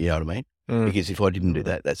 Yeah, you know what I mean. Because if I didn't do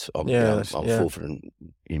that, I'm forfeiting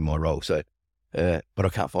in my role. So, but I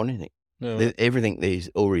can't find anything. No. Everything there's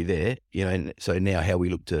already there. And so now how we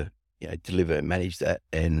look to deliver and manage that,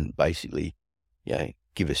 and basically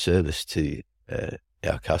give a service to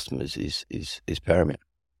our customers is paramount.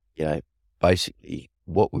 Basically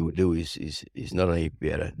what we would do is not only be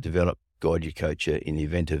able to develop, guide you, coach you in the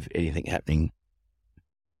event of anything happening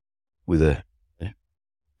with a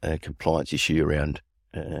compliance issue around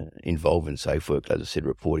involving safe work, as I said,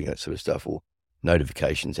 reporting, that sort of stuff, or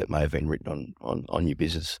notifications that may have been written on your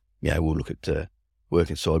business. We'll look at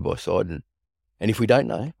working side by side, and if we don't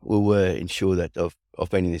know, we'll ensure that I've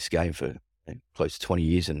been in this game for close to 20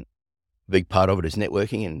 years, and big part of it is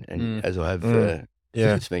networking, and as I have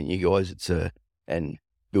since meeting you guys, it's and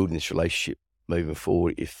building this relationship moving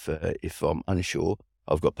forward. If I'm unsure,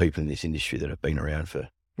 I've got people in this industry that have been around for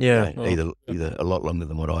either a lot longer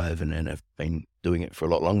than what I have, and have been doing it for a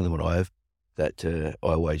lot longer than what I have. That I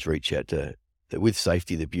always reach out to. That with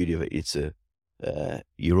safety, the beauty of it, it's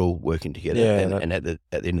you're all working together, and at the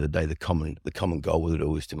end of the day, the common goal with it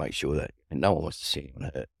all is to make sure that no one wants to see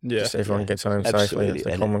anyone hurt. Yeah, just everyone gets home safely. It's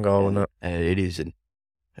the common goal, isn't it? And it is, and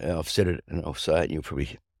I've said it, and I'll say it, and you'll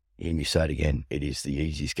probably hear me say it again. It is the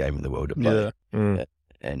easiest game in the world to play,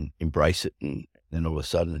 and embrace it, and then all of a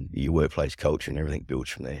sudden, your workplace culture and everything builds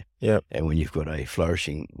from there. Yeah, and when you've got a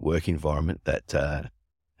flourishing work environment that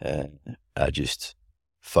are just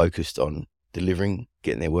focused on delivering,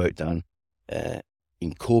 getting their work done,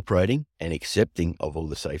 incorporating and accepting of all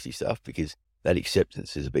the safety stuff, because that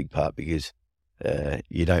acceptance is a big part, because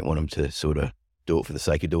you don't want them to sort of do it for the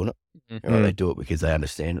sake of doing it. Mm-hmm. Right? They do it because they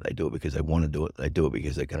understand it. They do it because they want to do it. They do it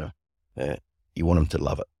because they're going to, you want them to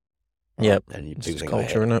love it. Yeah. And it's just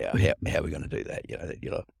culture, isn't it? How are we going to do that?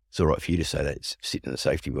 It's all right for you to say that it's sitting in the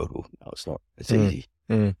safety world. Well, no, it's not. It's easy.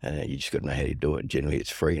 You just got to know how to do it. And generally it's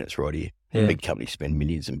free and it's right here. Yeah. Big companies spend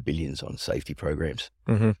millions and billions on safety programs.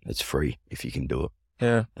 Mm-hmm. It's free if you can do it.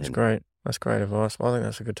 Yeah, that's great. That's great advice. Well, I think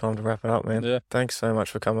that's a good time to wrap it up, man. Yeah. Thanks so much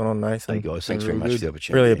for coming on, Nathan. Hey guys, thanks very much for the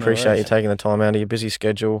opportunity. Really appreciate you taking the time out of your busy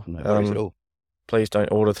schedule. No worries at all. Please don't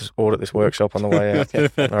audit this workshop on the way out.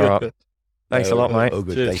 All right. Thanks a lot, mate. All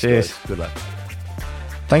good. Cheers. Good luck.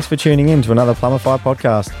 Thanks for tuning in to another Plumify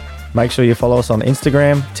podcast. Make sure you follow us on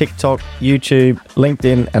Instagram, TikTok, YouTube,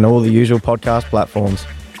 LinkedIn, and all the usual podcast platforms.